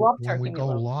or love when we turkey go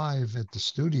meatloaf. live at the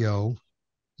studio,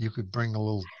 you could bring a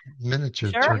little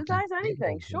miniature For Sure. you turkey guys,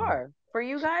 anything, meatballs along. sure. For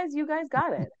you guys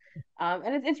got it.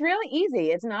 And it's really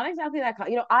easy. It's not exactly that.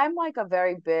 I'm like a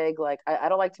very big like I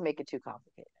don't like to make it too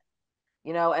complicated.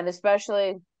 And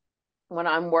especially when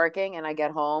I'm working and I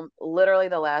get home, literally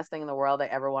the last thing in the world I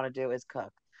ever want to do is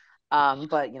cook.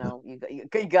 But you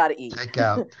got to eat. Take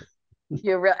out.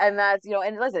 And that's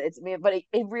and listen, it's me, but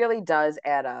it really does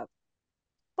add up.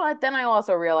 But then I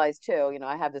also realize too,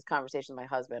 I have this conversation with my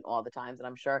husband all the times, and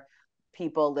I'm sure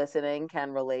people listening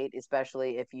can relate,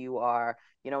 especially if you are,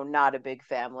 not a big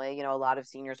family. A lot of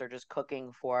seniors are just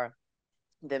cooking for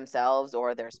themselves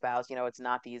or their spouse. It's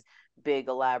not these big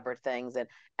elaborate things,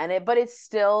 but it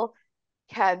still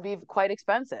can be quite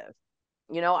expensive.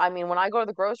 I mean, when I go to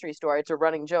the grocery store, it's a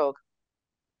running joke.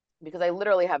 because I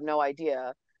literally have no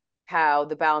idea how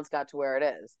the balance got to where it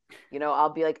is. I'll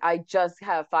be like, I just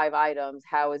have 5 items.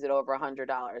 How is it over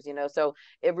 $100? So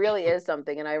it really is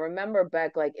something. And I remember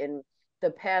back like in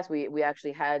the past, we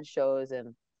actually had shows,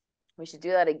 and we should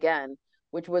do that again,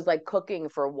 which was like cooking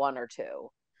for one or two,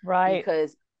 Right.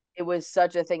 because it was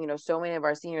such a thing. So many of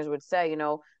our seniors would say,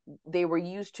 they were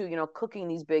used to, cooking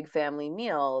these big family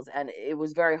meals, and it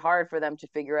was very hard for them to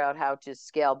figure out how to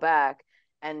scale back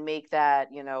and make that,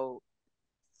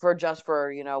 for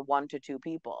 1 to 2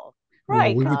 people. Well,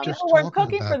 Right. we Because were people just weren't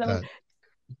talking cooking for about them. that.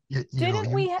 You know,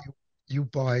 Didn't we you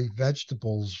buy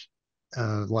vegetables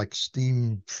like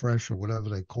steamed fresh or whatever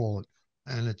they call it,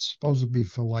 and it's supposed to be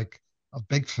for like a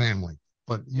big family,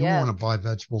 but you Yeah. want to buy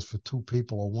vegetables for 2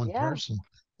 people or one Yeah. person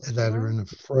that are in a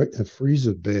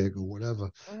freezer bag or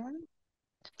whatever. Mm-hmm.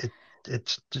 It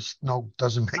it's just no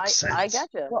doesn't make I sense.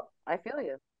 get you. Well, I feel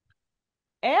you.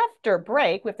 after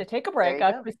break, we have to take a There break. you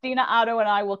go. Kristina, Otto, and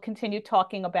I will continue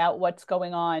talking about what's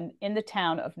going on in the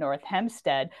town of North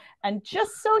Hempstead. And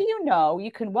just so you know,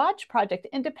 you can watch Project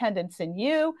Independence in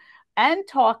You and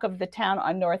talk of the town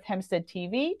on North Hempstead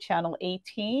TV, channel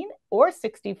 18 or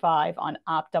 65 on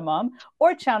Optimum,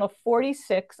 or channel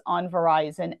 46 on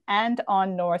Verizon and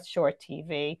on North Shore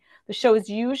TV. The shows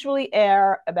usually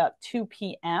air about 2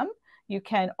 p.m. You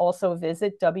can also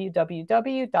visit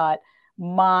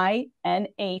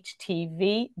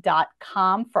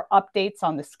www.mynhtv.com for updates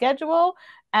on the schedule.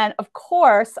 And of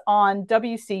course, on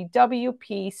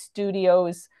WCWP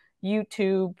Studios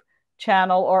YouTube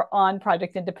channel or on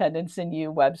Project Independence in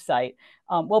You website.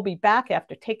 We'll be back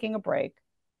after taking a break.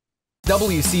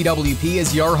 WCWP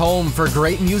is your home for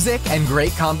great music and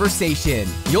great conversation.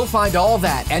 You'll find all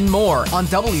that and more on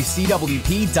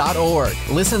WCWP.org.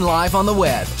 Listen live on the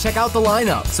web, check out the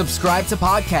lineup, subscribe to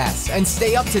podcasts, and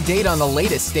stay up to date on the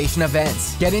latest station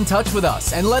events. Get in touch with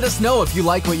us and let us know if you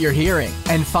like what you're hearing.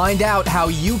 And find out how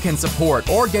you can support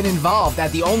or get involved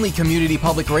at the only community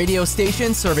public radio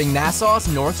station serving Nassau's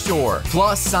North Shore.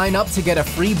 Plus, sign up to get a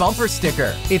free bumper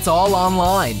sticker. It's all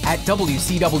online at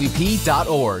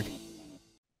WCWP.org.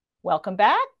 Welcome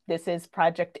back. This is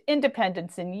Project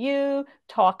Independence in You,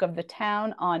 talk of the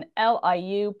town on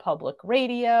LIU Public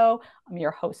Radio. I'm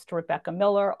your host, Rebecca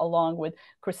Miller, along with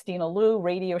Christina Liu,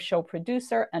 radio show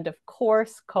producer, and of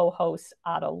course, co-host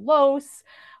Otto Los.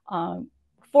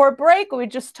 For a break, we were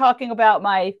just talking about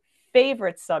my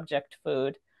favorite subject,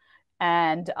 food.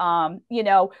 And,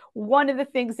 one of the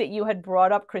things that you had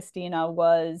brought up, Christina,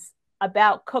 was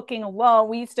about cooking alone.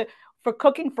 We used to, for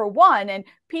cooking for one, and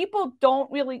people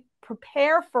don't really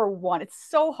prepare for one. It's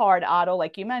so hard, Otto,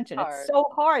 like you mentioned. It's so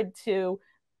hard to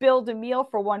build a meal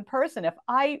for one person. If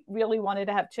I really wanted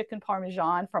to have chicken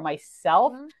parmesan for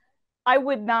myself, I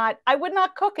would not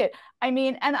cook it. I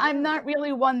mean, and I'm not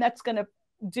really one that's going to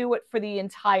do it for the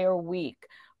entire week.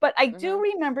 But I do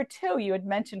remember too, you had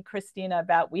mentioned, Christina,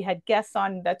 about we had guests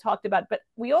on that talked about, but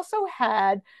we also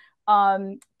had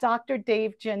Dr.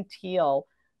 Dave Gentile,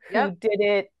 who did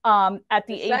it at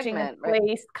the Aging in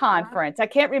Place conference. I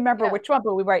can't remember which one,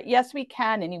 but we were at Yes We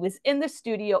Can, and he was in the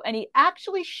studio, and he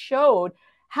actually showed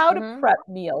how to prep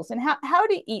meals and how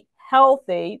to eat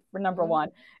healthy, for number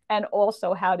one, and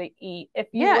also how to eat. If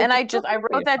you and I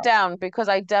wrote that down because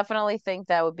I definitely think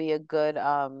that would be a good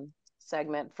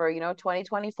segment for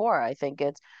 2024. I think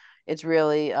it's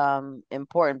really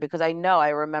important because I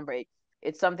remember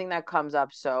it's something that comes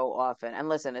up so often. And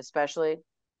listen, especially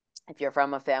if you're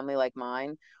from a family like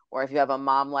mine, or if you have a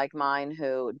mom like mine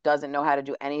who doesn't know how to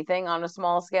do anything on a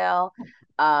small scale,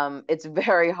 it's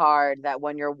very hard that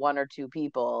when you're 1 or 2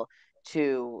 people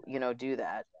to do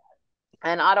that.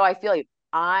 And Otto, I feel you.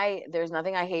 There's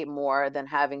nothing I hate more than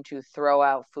having to throw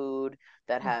out food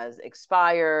that has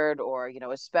expired, or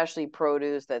especially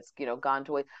produce that's gone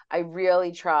to waste. I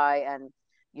really try and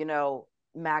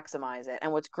maximize it.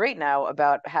 And what's great now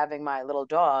about having my little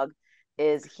dog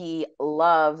is he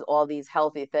loves all these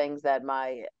healthy things that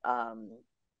my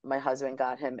husband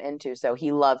got him into. So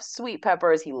he loves sweet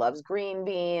peppers, he loves green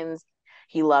beans,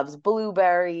 he loves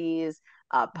blueberries,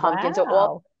 pumpkin. So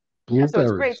all so it's great.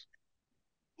 Blueberries.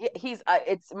 He's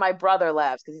it's my brother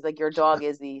laughs because he's like, your dog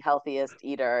is the healthiest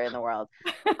eater in the world.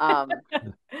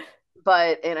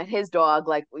 But and his dog,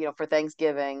 like, for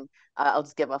Thanksgiving, I'll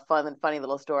just give a fun and funny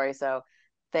little story. So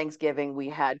Thanksgiving, we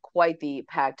had quite the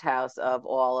packed house of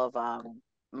all of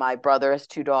my brother's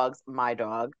 2 dogs, my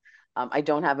dog. I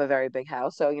don't have a very big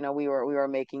house, so we were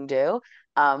making do.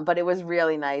 But it was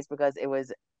really nice because it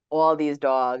was all these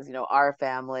dogs, our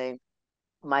family.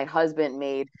 My husband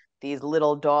made these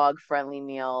little dog friendly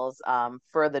meals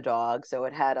for the dog. So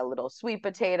it had a little sweet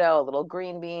potato, a little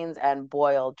green beans, and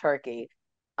boiled turkey.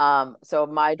 So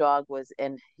my dog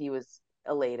he was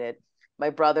elated. My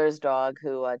brother's dog,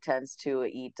 who tends to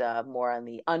eat more on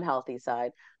the unhealthy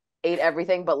side, ate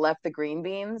everything but left the green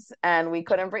beans, and we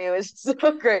couldn't bring. It was so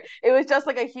great. It was just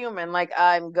like a human. Like,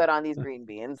 I'm good on these green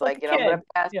beans. Like Like, a I'm gonna kid.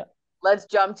 pass. Yeah. Let's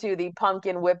jump to the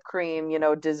pumpkin whipped cream,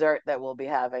 dessert that we'll be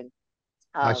having.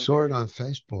 I Um, saw it on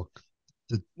Facebook.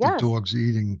 The yes, dog's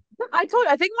eating. I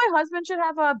think my husband should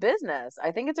have a business.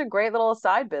 I think it's a great little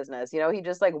side business. He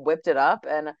just like whipped it up,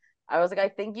 and I was like, I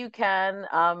think you can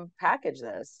package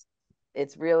this.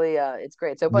 It's really it's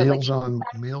great. So, but like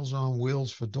Meals on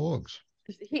Wheels for dogs.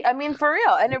 I mean, for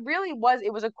real. And it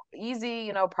was a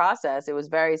easy, process. It was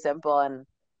very simple, and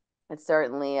it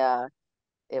certainly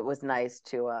it was nice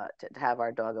to have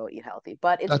our doggo eat healthy.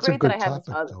 But it's That's a great that I good have this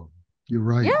topic, other. though. You're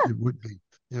right. Yeah. It would be.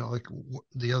 Like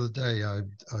the other day,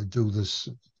 I do this.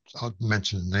 I'll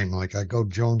mention the name. Like I go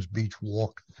Jones Beach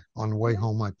walk. On the way Hmm.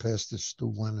 home, I pass this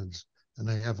Stu Leonard's, and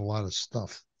they have a lot of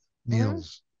stuff, Hmm.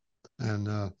 meals,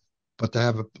 and but they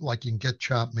have like you can get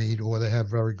chopped meat, or they have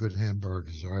very good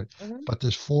hamburgers. All right, Hmm. but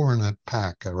there's four in a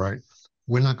pack. All right,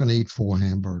 we're not going to eat four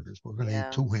hamburgers. We're going to eat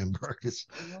Yeah. two hamburgers.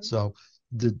 Hmm. So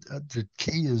the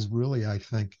key is really, I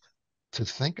think, to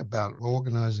think about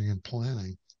organizing and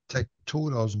planning. Take two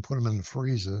of those and put them in the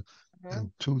freezer, Hmm.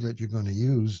 and two that you're going to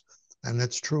use. And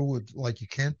that's true with, like, you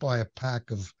can't buy a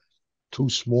pack of two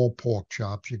small pork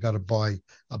chops. You got to buy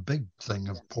a big thing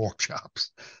of pork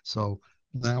chops. So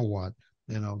now what?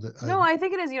 No, I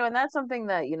think it is, and that's something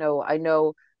that, I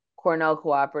know Cornell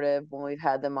Cooperative, when we've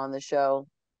had them on the show,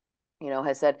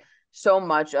 has said so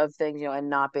much of things, and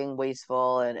not being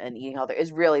wasteful and eating healthy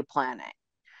is really planning.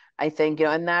 I think,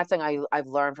 and that's something I've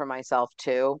learned for myself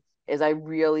too, is I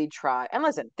really try. And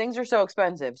listen, things are so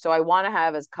expensive. So I want to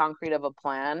have as concrete of a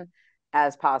plan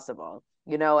as possible.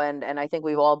 And I think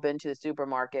we've all been to the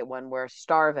supermarket when we're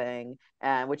starving,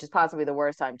 and which is possibly the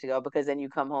worst time to go, because then you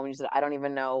come home and you said, I don't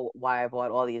even know why I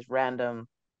bought all these random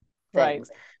Right.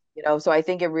 things. So I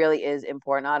think it really is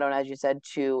important, Otto, and as you said,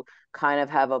 to kind of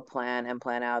have a plan and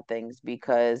plan out things,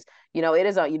 because it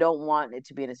is you don't want it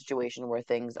to be in a situation where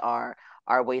things are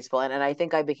wasteful. And I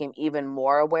think I became even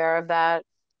more aware of that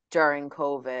during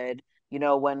COVID,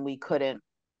 when we couldn't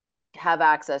have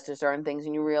access to certain things,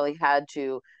 and you really had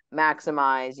to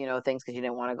maximize, things, because you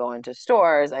didn't want to go into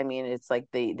stores. I mean, it's like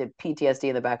the PTSD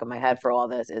in the back of my head for all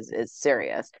this is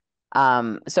serious.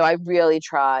 So I really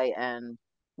try and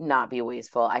not be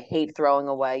wasteful. I hate throwing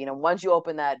away. Once you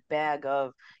open that bag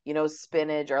of,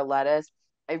 spinach or lettuce,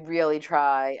 I really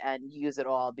try and use it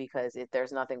all, because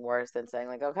there's nothing worse than saying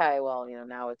like, okay, well,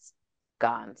 now it's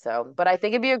gone. So, but I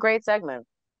think it'd be a great segment,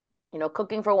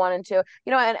 cooking for one and two,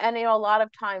 and a lot of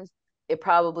times it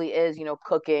probably is,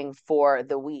 cooking for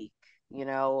the week,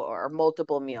 or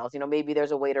multiple meals. Maybe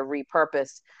there's a way to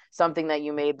repurpose something that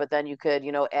you made, but then you could,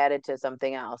 add it to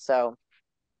something else. So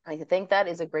I think that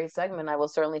is a great segment. I will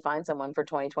certainly find someone for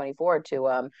 2024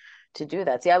 to do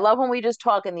that. See, I love when we just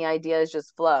talk and the ideas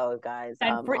just flow, guys,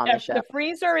 And on the show. the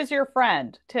freezer is your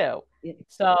friend too. Yeah.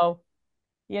 So,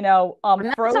 And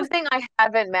that's frozen. something I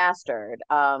haven't mastered.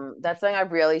 That's something I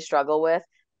really struggle with,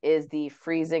 is the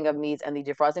freezing of meats and the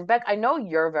defrosting. Beck, I know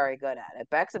you're very good at it.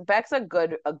 Beck's a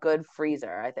good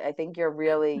freezer. I think you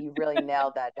really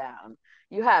nailed that down.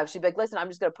 You have. She'd be like, listen, I'm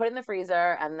just gonna put it in the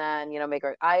freezer and then, make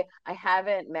her. I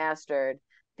haven't mastered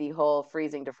the whole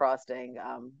freezing defrosting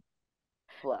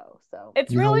flow. So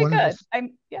It's really One of the good.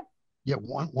 I'm Yeah. yeah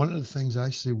one of the things I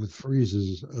see with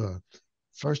freezers,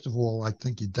 first of all, I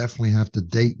think you definitely have to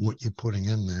date what you're putting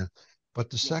in there. But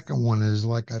the yes. second one is,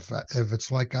 like, if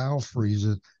it's like our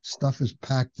freezer, stuff is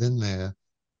packed in there,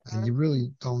 and you Mm-hmm.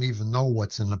 really don't even know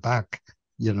what's in the back,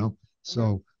 you know. Mm-hmm.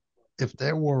 So if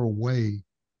there were a way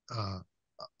uh,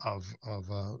 of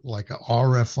like a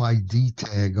RFID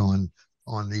tag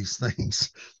on these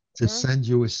things to Mm-hmm. send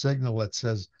you a signal that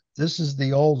says this is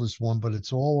the oldest one, but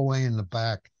it's all the way in the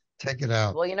back. Take it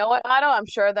out. Well, you know what, Otto? I'm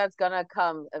sure that's gonna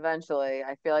come eventually.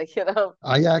 I feel like,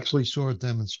 I actually saw a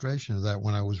demonstration of that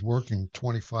when I was working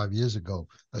 25 years ago,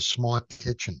 a smart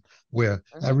kitchen where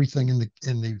Mhm. everything in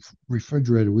the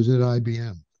refrigerator was at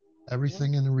IBM. Mhm.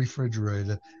 Everything in the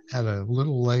refrigerator had a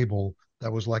little label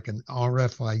that was like an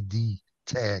RFID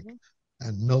tag, Mhm.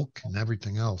 and milk and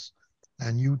everything else.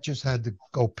 And you just had to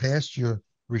go past your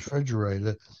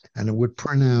refrigerator, and it would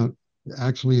print out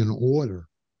actually an order,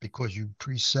 because you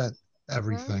preset Mhm.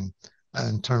 everything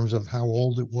in terms of how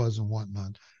old it was and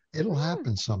whatnot. It'll Mm.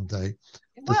 happen someday.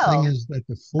 The thing Well, is that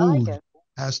the I like food it.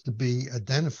 has to be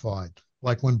identified.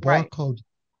 Like when Right.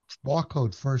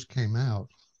 barcode first came out,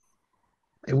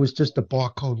 it was just a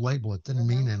barcode label. It didn't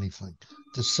mean Mhm. anything.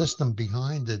 The system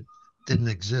behind it didn't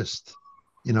exist.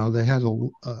 they had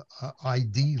a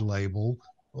ID label,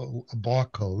 a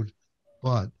barcode,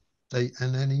 but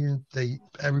and then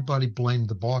everybody blamed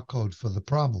the barcode for the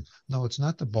problem. No, it's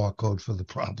not the barcode for the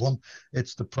problem.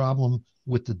 It's the problem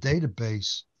with the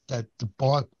database that the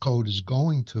barcode is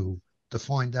going to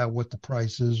find out what the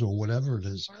price is or whatever it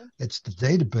is. It's the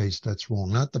database that's wrong,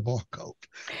 not the barcode.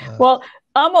 Well,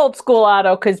 I'm old school,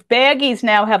 Otto, because baggies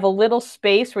now have a little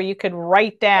space where you could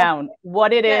write down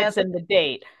what it Yeah. is and the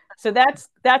date. So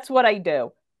that's what I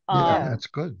do. Yeah, that's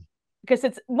good. Because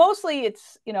it's mostly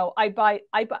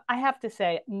I have to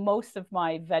say most of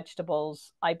my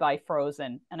vegetables I buy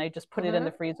frozen and I just put it in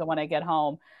the freezer when I get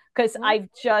home because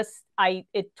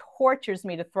it tortures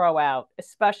me to throw out,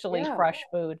 especially fresh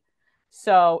food.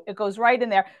 So it goes right in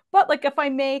there. But like if I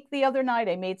make the other night,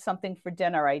 I made something for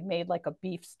dinner. I made like a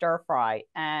beef stir fry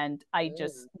and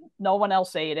no one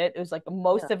else ate it. It was like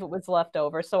most of it was left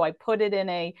over. So I put it in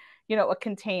a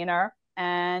container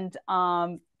and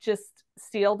just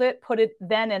sealed it, put it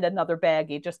then in another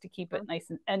baggie just to keep it nice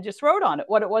and just wrote on it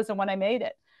what it was and when I made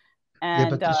it. And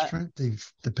but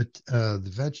the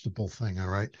vegetable thing, all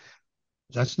right,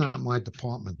 that's not my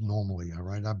department normally, all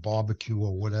right. I barbecue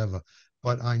or whatever,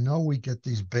 but I know we get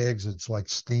these bags. It's like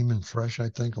steaming fresh, I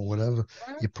think, or whatever.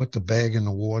 You put the bag in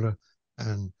the water,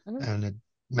 and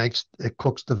it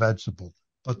cooks the vegetable.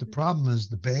 But the problem is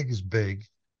the bag is big,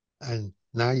 and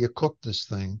now you cook this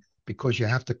thing because you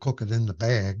have to cook it in the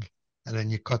bag, and then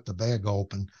you cut the bag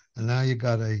open, and now you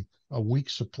got a week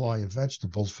supply of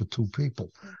vegetables for two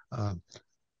people.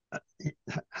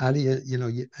 How do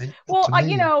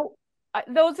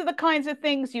those are the kinds of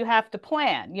things you have to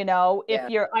plan.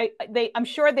 If I'm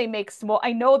sure they make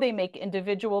I know they make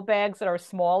individual bags that are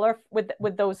smaller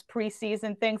with those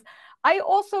pre-seasoned things. I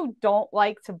also don't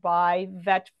like to buy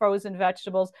frozen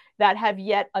vegetables that have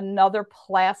yet another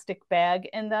plastic bag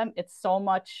in them. It's so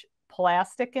much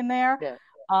plastic in there.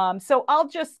 So I'll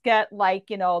just get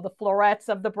the florets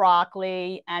of the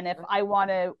broccoli, and if I want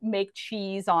to make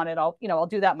cheese on it, I'll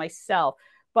do that myself.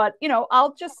 But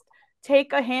I'll just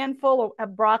take a handful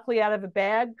of broccoli out of a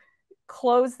bag,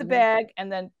 close the bag,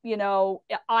 and then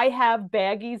I have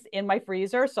baggies in my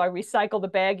freezer, so I recycle the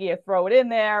baggie, I throw it in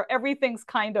there. Everything's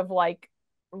kind of like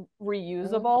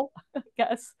reusable, I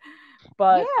guess.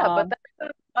 But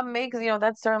that makes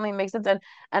that certainly makes sense.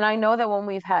 And I know that when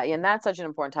we've had, and that's such an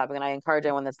important topic, and I encourage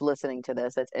anyone that's listening to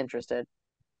this that's interested,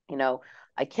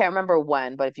 I can't remember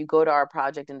when, but if you go to our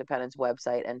Project Independence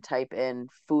website and type in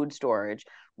food storage,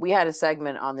 we had a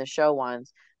segment on the show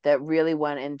once that really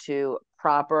went into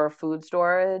proper food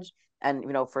storage and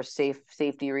for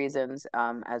safety reasons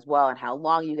as well, and how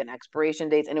long you get expiration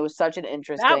dates. And it was such an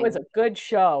interesting. That was a good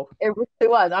show. It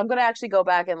really was. I'm going to actually go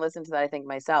back and listen to that, I think,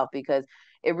 myself, because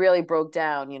it really broke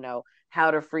down, how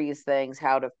to freeze things,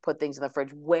 how to put things in the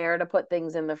fridge, where to put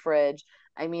things in the fridge.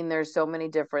 I mean, there's so many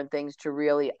different things to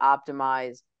really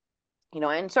optimize,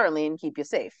 and certainly and keep you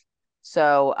safe.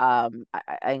 So I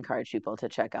encourage people to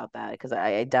check out that because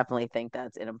I definitely think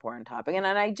that's an important topic. And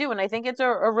I do. And I think it's a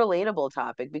relatable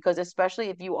topic because especially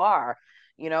if you are,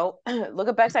 look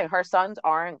at Beck's saying her sons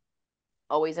aren't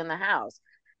always in the house.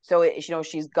 So,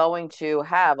 she's going to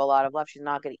have a lot of left. She's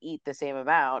not going to eat the same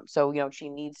amount. So, she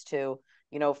needs to,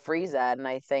 freeze that. And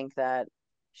I think that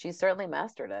she's certainly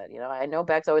mastered it. I know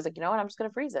Beck's always like, what, I'm just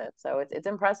going to freeze it. So it's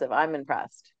impressive. I'm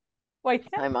impressed. Well,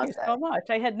 thank you so much.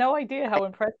 I had no idea how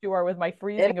impressed you are with my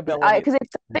freezing ability. Because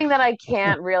it's something that I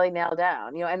can't really nail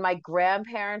down, and my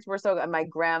grandparents were my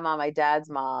grandma, my dad's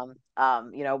mom,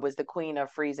 was the queen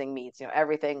of freezing meats.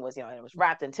 Everything was, it was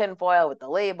wrapped in tinfoil with the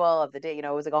label of the day,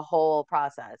 it was like a whole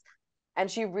process. And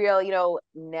she really,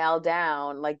 nailed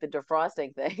down like the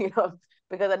defrosting thing,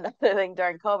 because another thing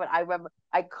during COVID, I remember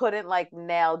I couldn't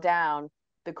nail down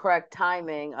the correct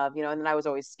timing of, and then I was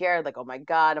always scared, like, oh my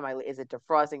God, is it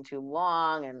defrosting too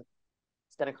long? And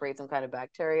it's going to create some kind of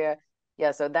bacteria.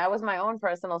 Yeah. So that was my own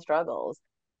personal struggles.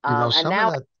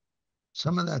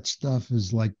 Some of that stuff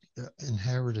is like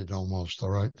inherited almost. All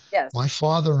right. Yes. My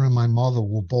father and my mother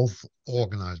were both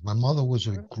organized. My mother was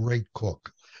a great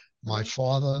cook. My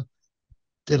father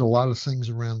did a lot of things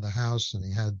around the house and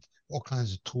he had all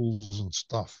kinds of tools and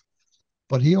stuff.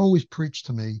 But he always preached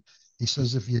to me. He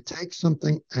says, if you take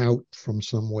something out from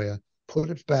somewhere, put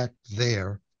it back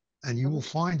there, and you will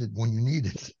find it when you need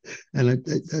it. And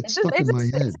it stuck in my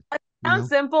head. It sounds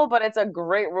simple, but it's a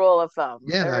great rule of thumb.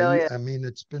 Yeah, I mean,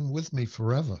 it's been with me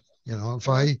forever.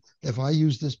 If I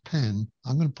use this pen,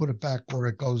 I'm going to put it back where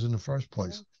it goes in the first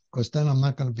place, because then I'm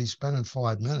not going to be spending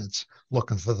 5 minutes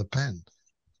looking for the pen.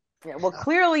 Yeah, well,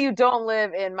 clearly you don't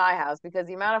live in my house because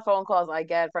the amount of phone calls I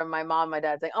get from my mom and my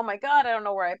dad saying, "Oh my God, I don't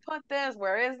know where I put this.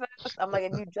 Where is this?" I'm like,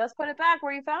 if you just put it back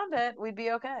where you found it, we'd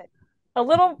be okay. A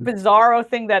little bizarro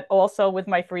thing that also with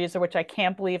my freezer, which I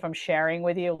can't believe I'm sharing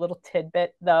with you, a little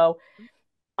tidbit though.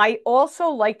 I also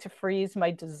like to freeze my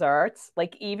desserts,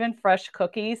 like even fresh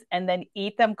cookies, and then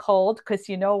eat them cold because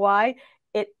you know why?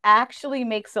 It actually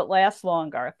makes it last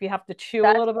longer. If you have to chew a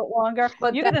That's little bit longer,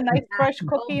 but you get that's a nice fresh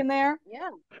cookie in there, yeah.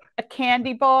 a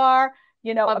candy bar,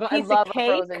 a I piece of love a cake.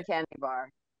 frozen candy bar.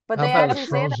 But How they about a actually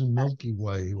say that. frozen Milky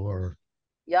Way or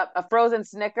Yep, a frozen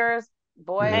Snickers.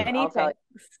 Boy, yeah? I'll tell Anything.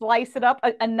 you. Slice it up.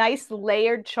 A nice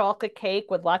layered chocolate cake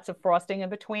with lots of frosting in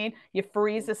between. You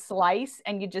freeze a slice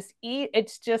and you just eat.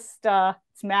 It's just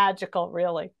it's magical,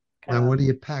 really. Now, Yeah. what do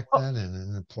you pack Oh, that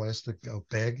in a plastic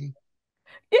baggie?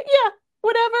 yeah,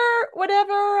 whatever.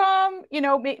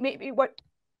 Maybe what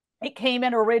it came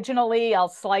in originally. I'll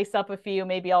slice up a few.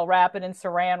 Maybe I'll wrap it in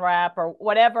Saran wrap or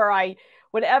whatever I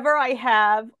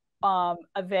have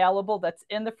available that's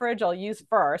in the fridge. I'll use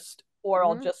first, or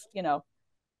I'll Hmm. just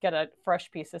get a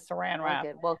fresh piece of Saran Like wrap.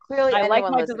 it. Well, clearly I like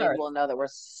anyone my listening desserts. will know that we're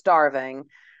starving.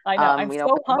 I know. I'm so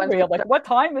Once hungry. we I'm like, what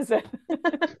time is it?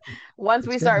 once It's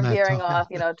we getting start that veering time.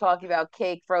 off, talking about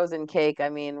cake, frozen cake, I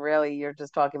mean, really, you're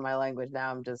just talking my language now.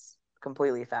 I'm just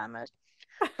completely famished.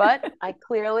 But I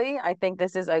think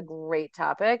this is a great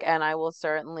topic, and I will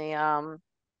certainly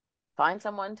find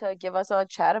someone to give us a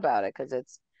chat about it because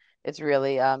it's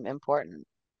really important.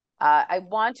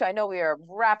 I know we are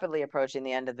rapidly approaching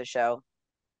the end of the show.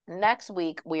 Next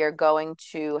week, we are going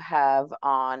to have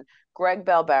on Greg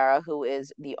Belbara, who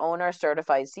is the owner,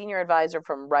 certified senior advisor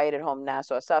from Right at Home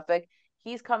Nassau, Suffolk.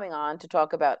 He's coming on to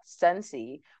talk about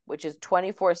Sensi, which is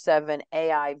 24/7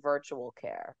 AI virtual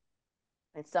care.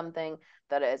 It's something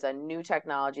that is a new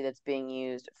technology that's being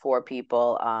used for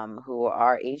people who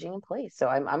are aging in place. So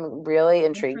I'm really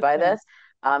intrigued by Interesting.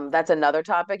 this. That's another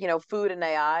topic. Food and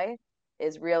AI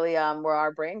is really where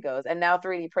our brain goes, and now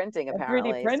 3D printing And 3D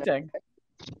apparently. So, printing.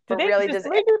 but really, Does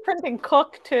does 3D printing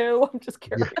cook too? I'm just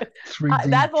Yeah, curious. 3D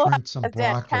that's all print some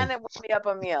Dan? Can broccoli. it whip me up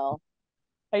a meal?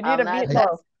 I need a Hey,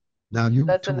 meatloaf. now you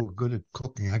That's two an are good at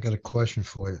cooking. I got a question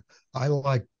for you. I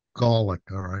like garlic,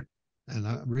 all right. And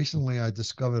recently I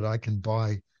discovered I can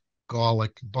buy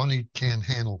garlic. Bunny can't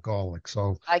handle garlic,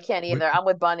 so I can't we, either. I'm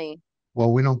with Bunny.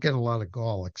 well, we don't get a lot of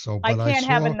garlic. So, I but I can't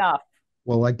have saw, enough.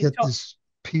 well, I You get to- this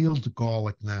peeled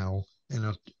garlic now in a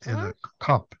in Mhm. a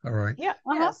cup, all right. yeah,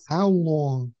 Yes. How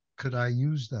long could I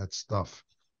use that stuff?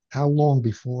 How long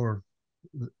before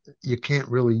you can't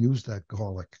really use that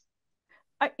garlic?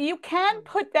 You can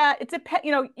put that. It's a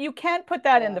you can put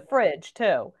that in Yeah. the fridge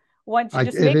too. Once you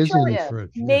just It is in the Yeah.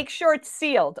 fridge, yeah. make sure it's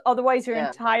sealed. Otherwise, your Yeah.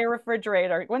 entire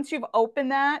refrigerator, once you've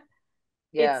opened that,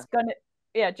 Yeah. it's gonna,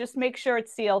 yeah, just make sure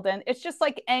it's sealed. And it's just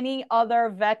like any other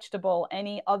vegetable,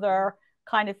 any other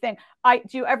kind of thing.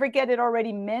 Do you ever get it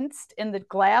already minced in the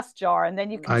glass jar and then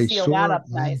you can I seal that saw it up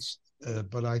nice? minced,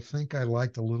 but I think I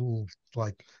like a little,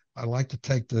 like, I like to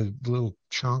take the little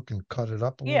chunk and cut it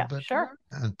up a little Yeah, bit sure.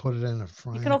 Mhm. and put it in a You can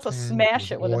frying also pan smash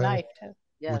with it with a oil, knife too.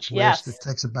 Yes. which lasts, it Yes.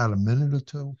 takes about a minute or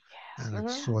two, and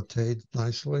it's Hmm. sauteed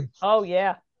nicely. Oh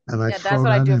yeah. And I Yeah, that's throw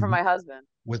what I that do for in my husband.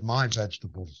 with my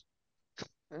vegetables,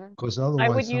 Hmm. because I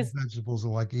otherwise would some use, vegetables are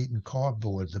like eating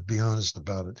cardboard, to be honest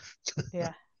about it.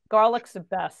 yeah. Garlic's the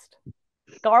best.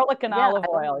 Garlic and Yeah, olive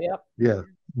oil. Yep. Yeah,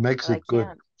 makes and I it good.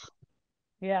 can't.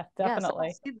 Yeah, Yeah, so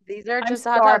definitely. see, these are I'm just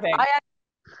hot topics. starving.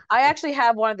 I actually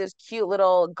have one of those cute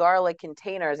little garlic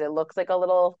containers. It looks like a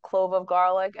little clove of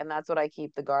garlic, and that's what I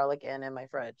keep the garlic in my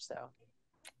fridge. So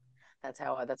that's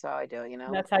how I do it,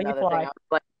 That's how you Another thing, fly. I was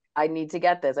like, I need to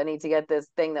get this. I need to get this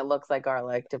thing that looks like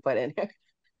garlic to put in here.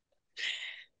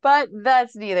 But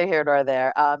that's neither here nor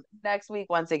there. Next week,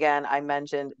 once again, I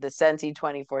mentioned the Sensi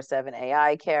 24/7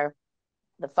 AI care.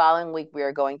 The following week, we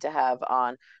are going to have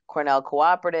on Cornell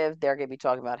Cooperative. They're going to be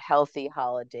talking about healthy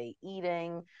holiday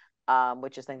eating,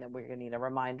 which is something that we're going to need a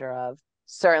reminder of.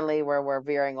 Certainly, where we're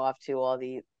veering off to all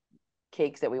the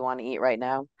cakes that we want to eat right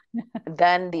now.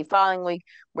 Then the following week,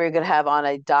 we're going to have on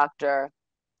a doctor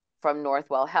from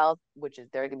Northwell Health, which is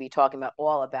they're going to be talking about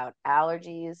all about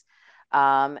allergies.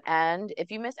 And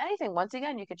if you miss anything, once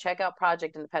again, you can check out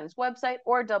Project Independence website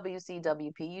or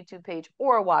WCWP YouTube page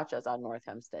or watch us on North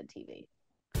Hempstead TV.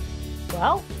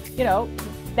 Well,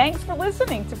 thanks for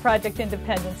listening to Project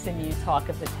Independence and You Talk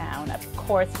of the Town. Of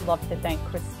course, love to thank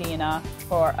Kristina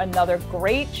for another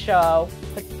great show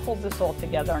that pulled this all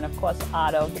together. And of course,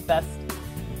 Otto, the best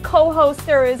co-host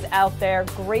there is out there.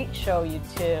 Great show, you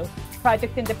two.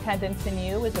 Project Independence and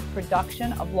You is a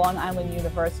production of Long Island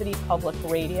University Public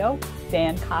Radio.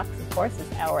 Dan Cox, of course, is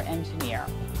our engineer.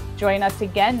 Join us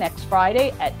again next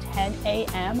Friday at 10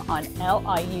 a.m. on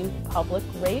LIU Public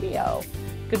Radio.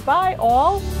 Goodbye,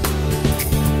 all.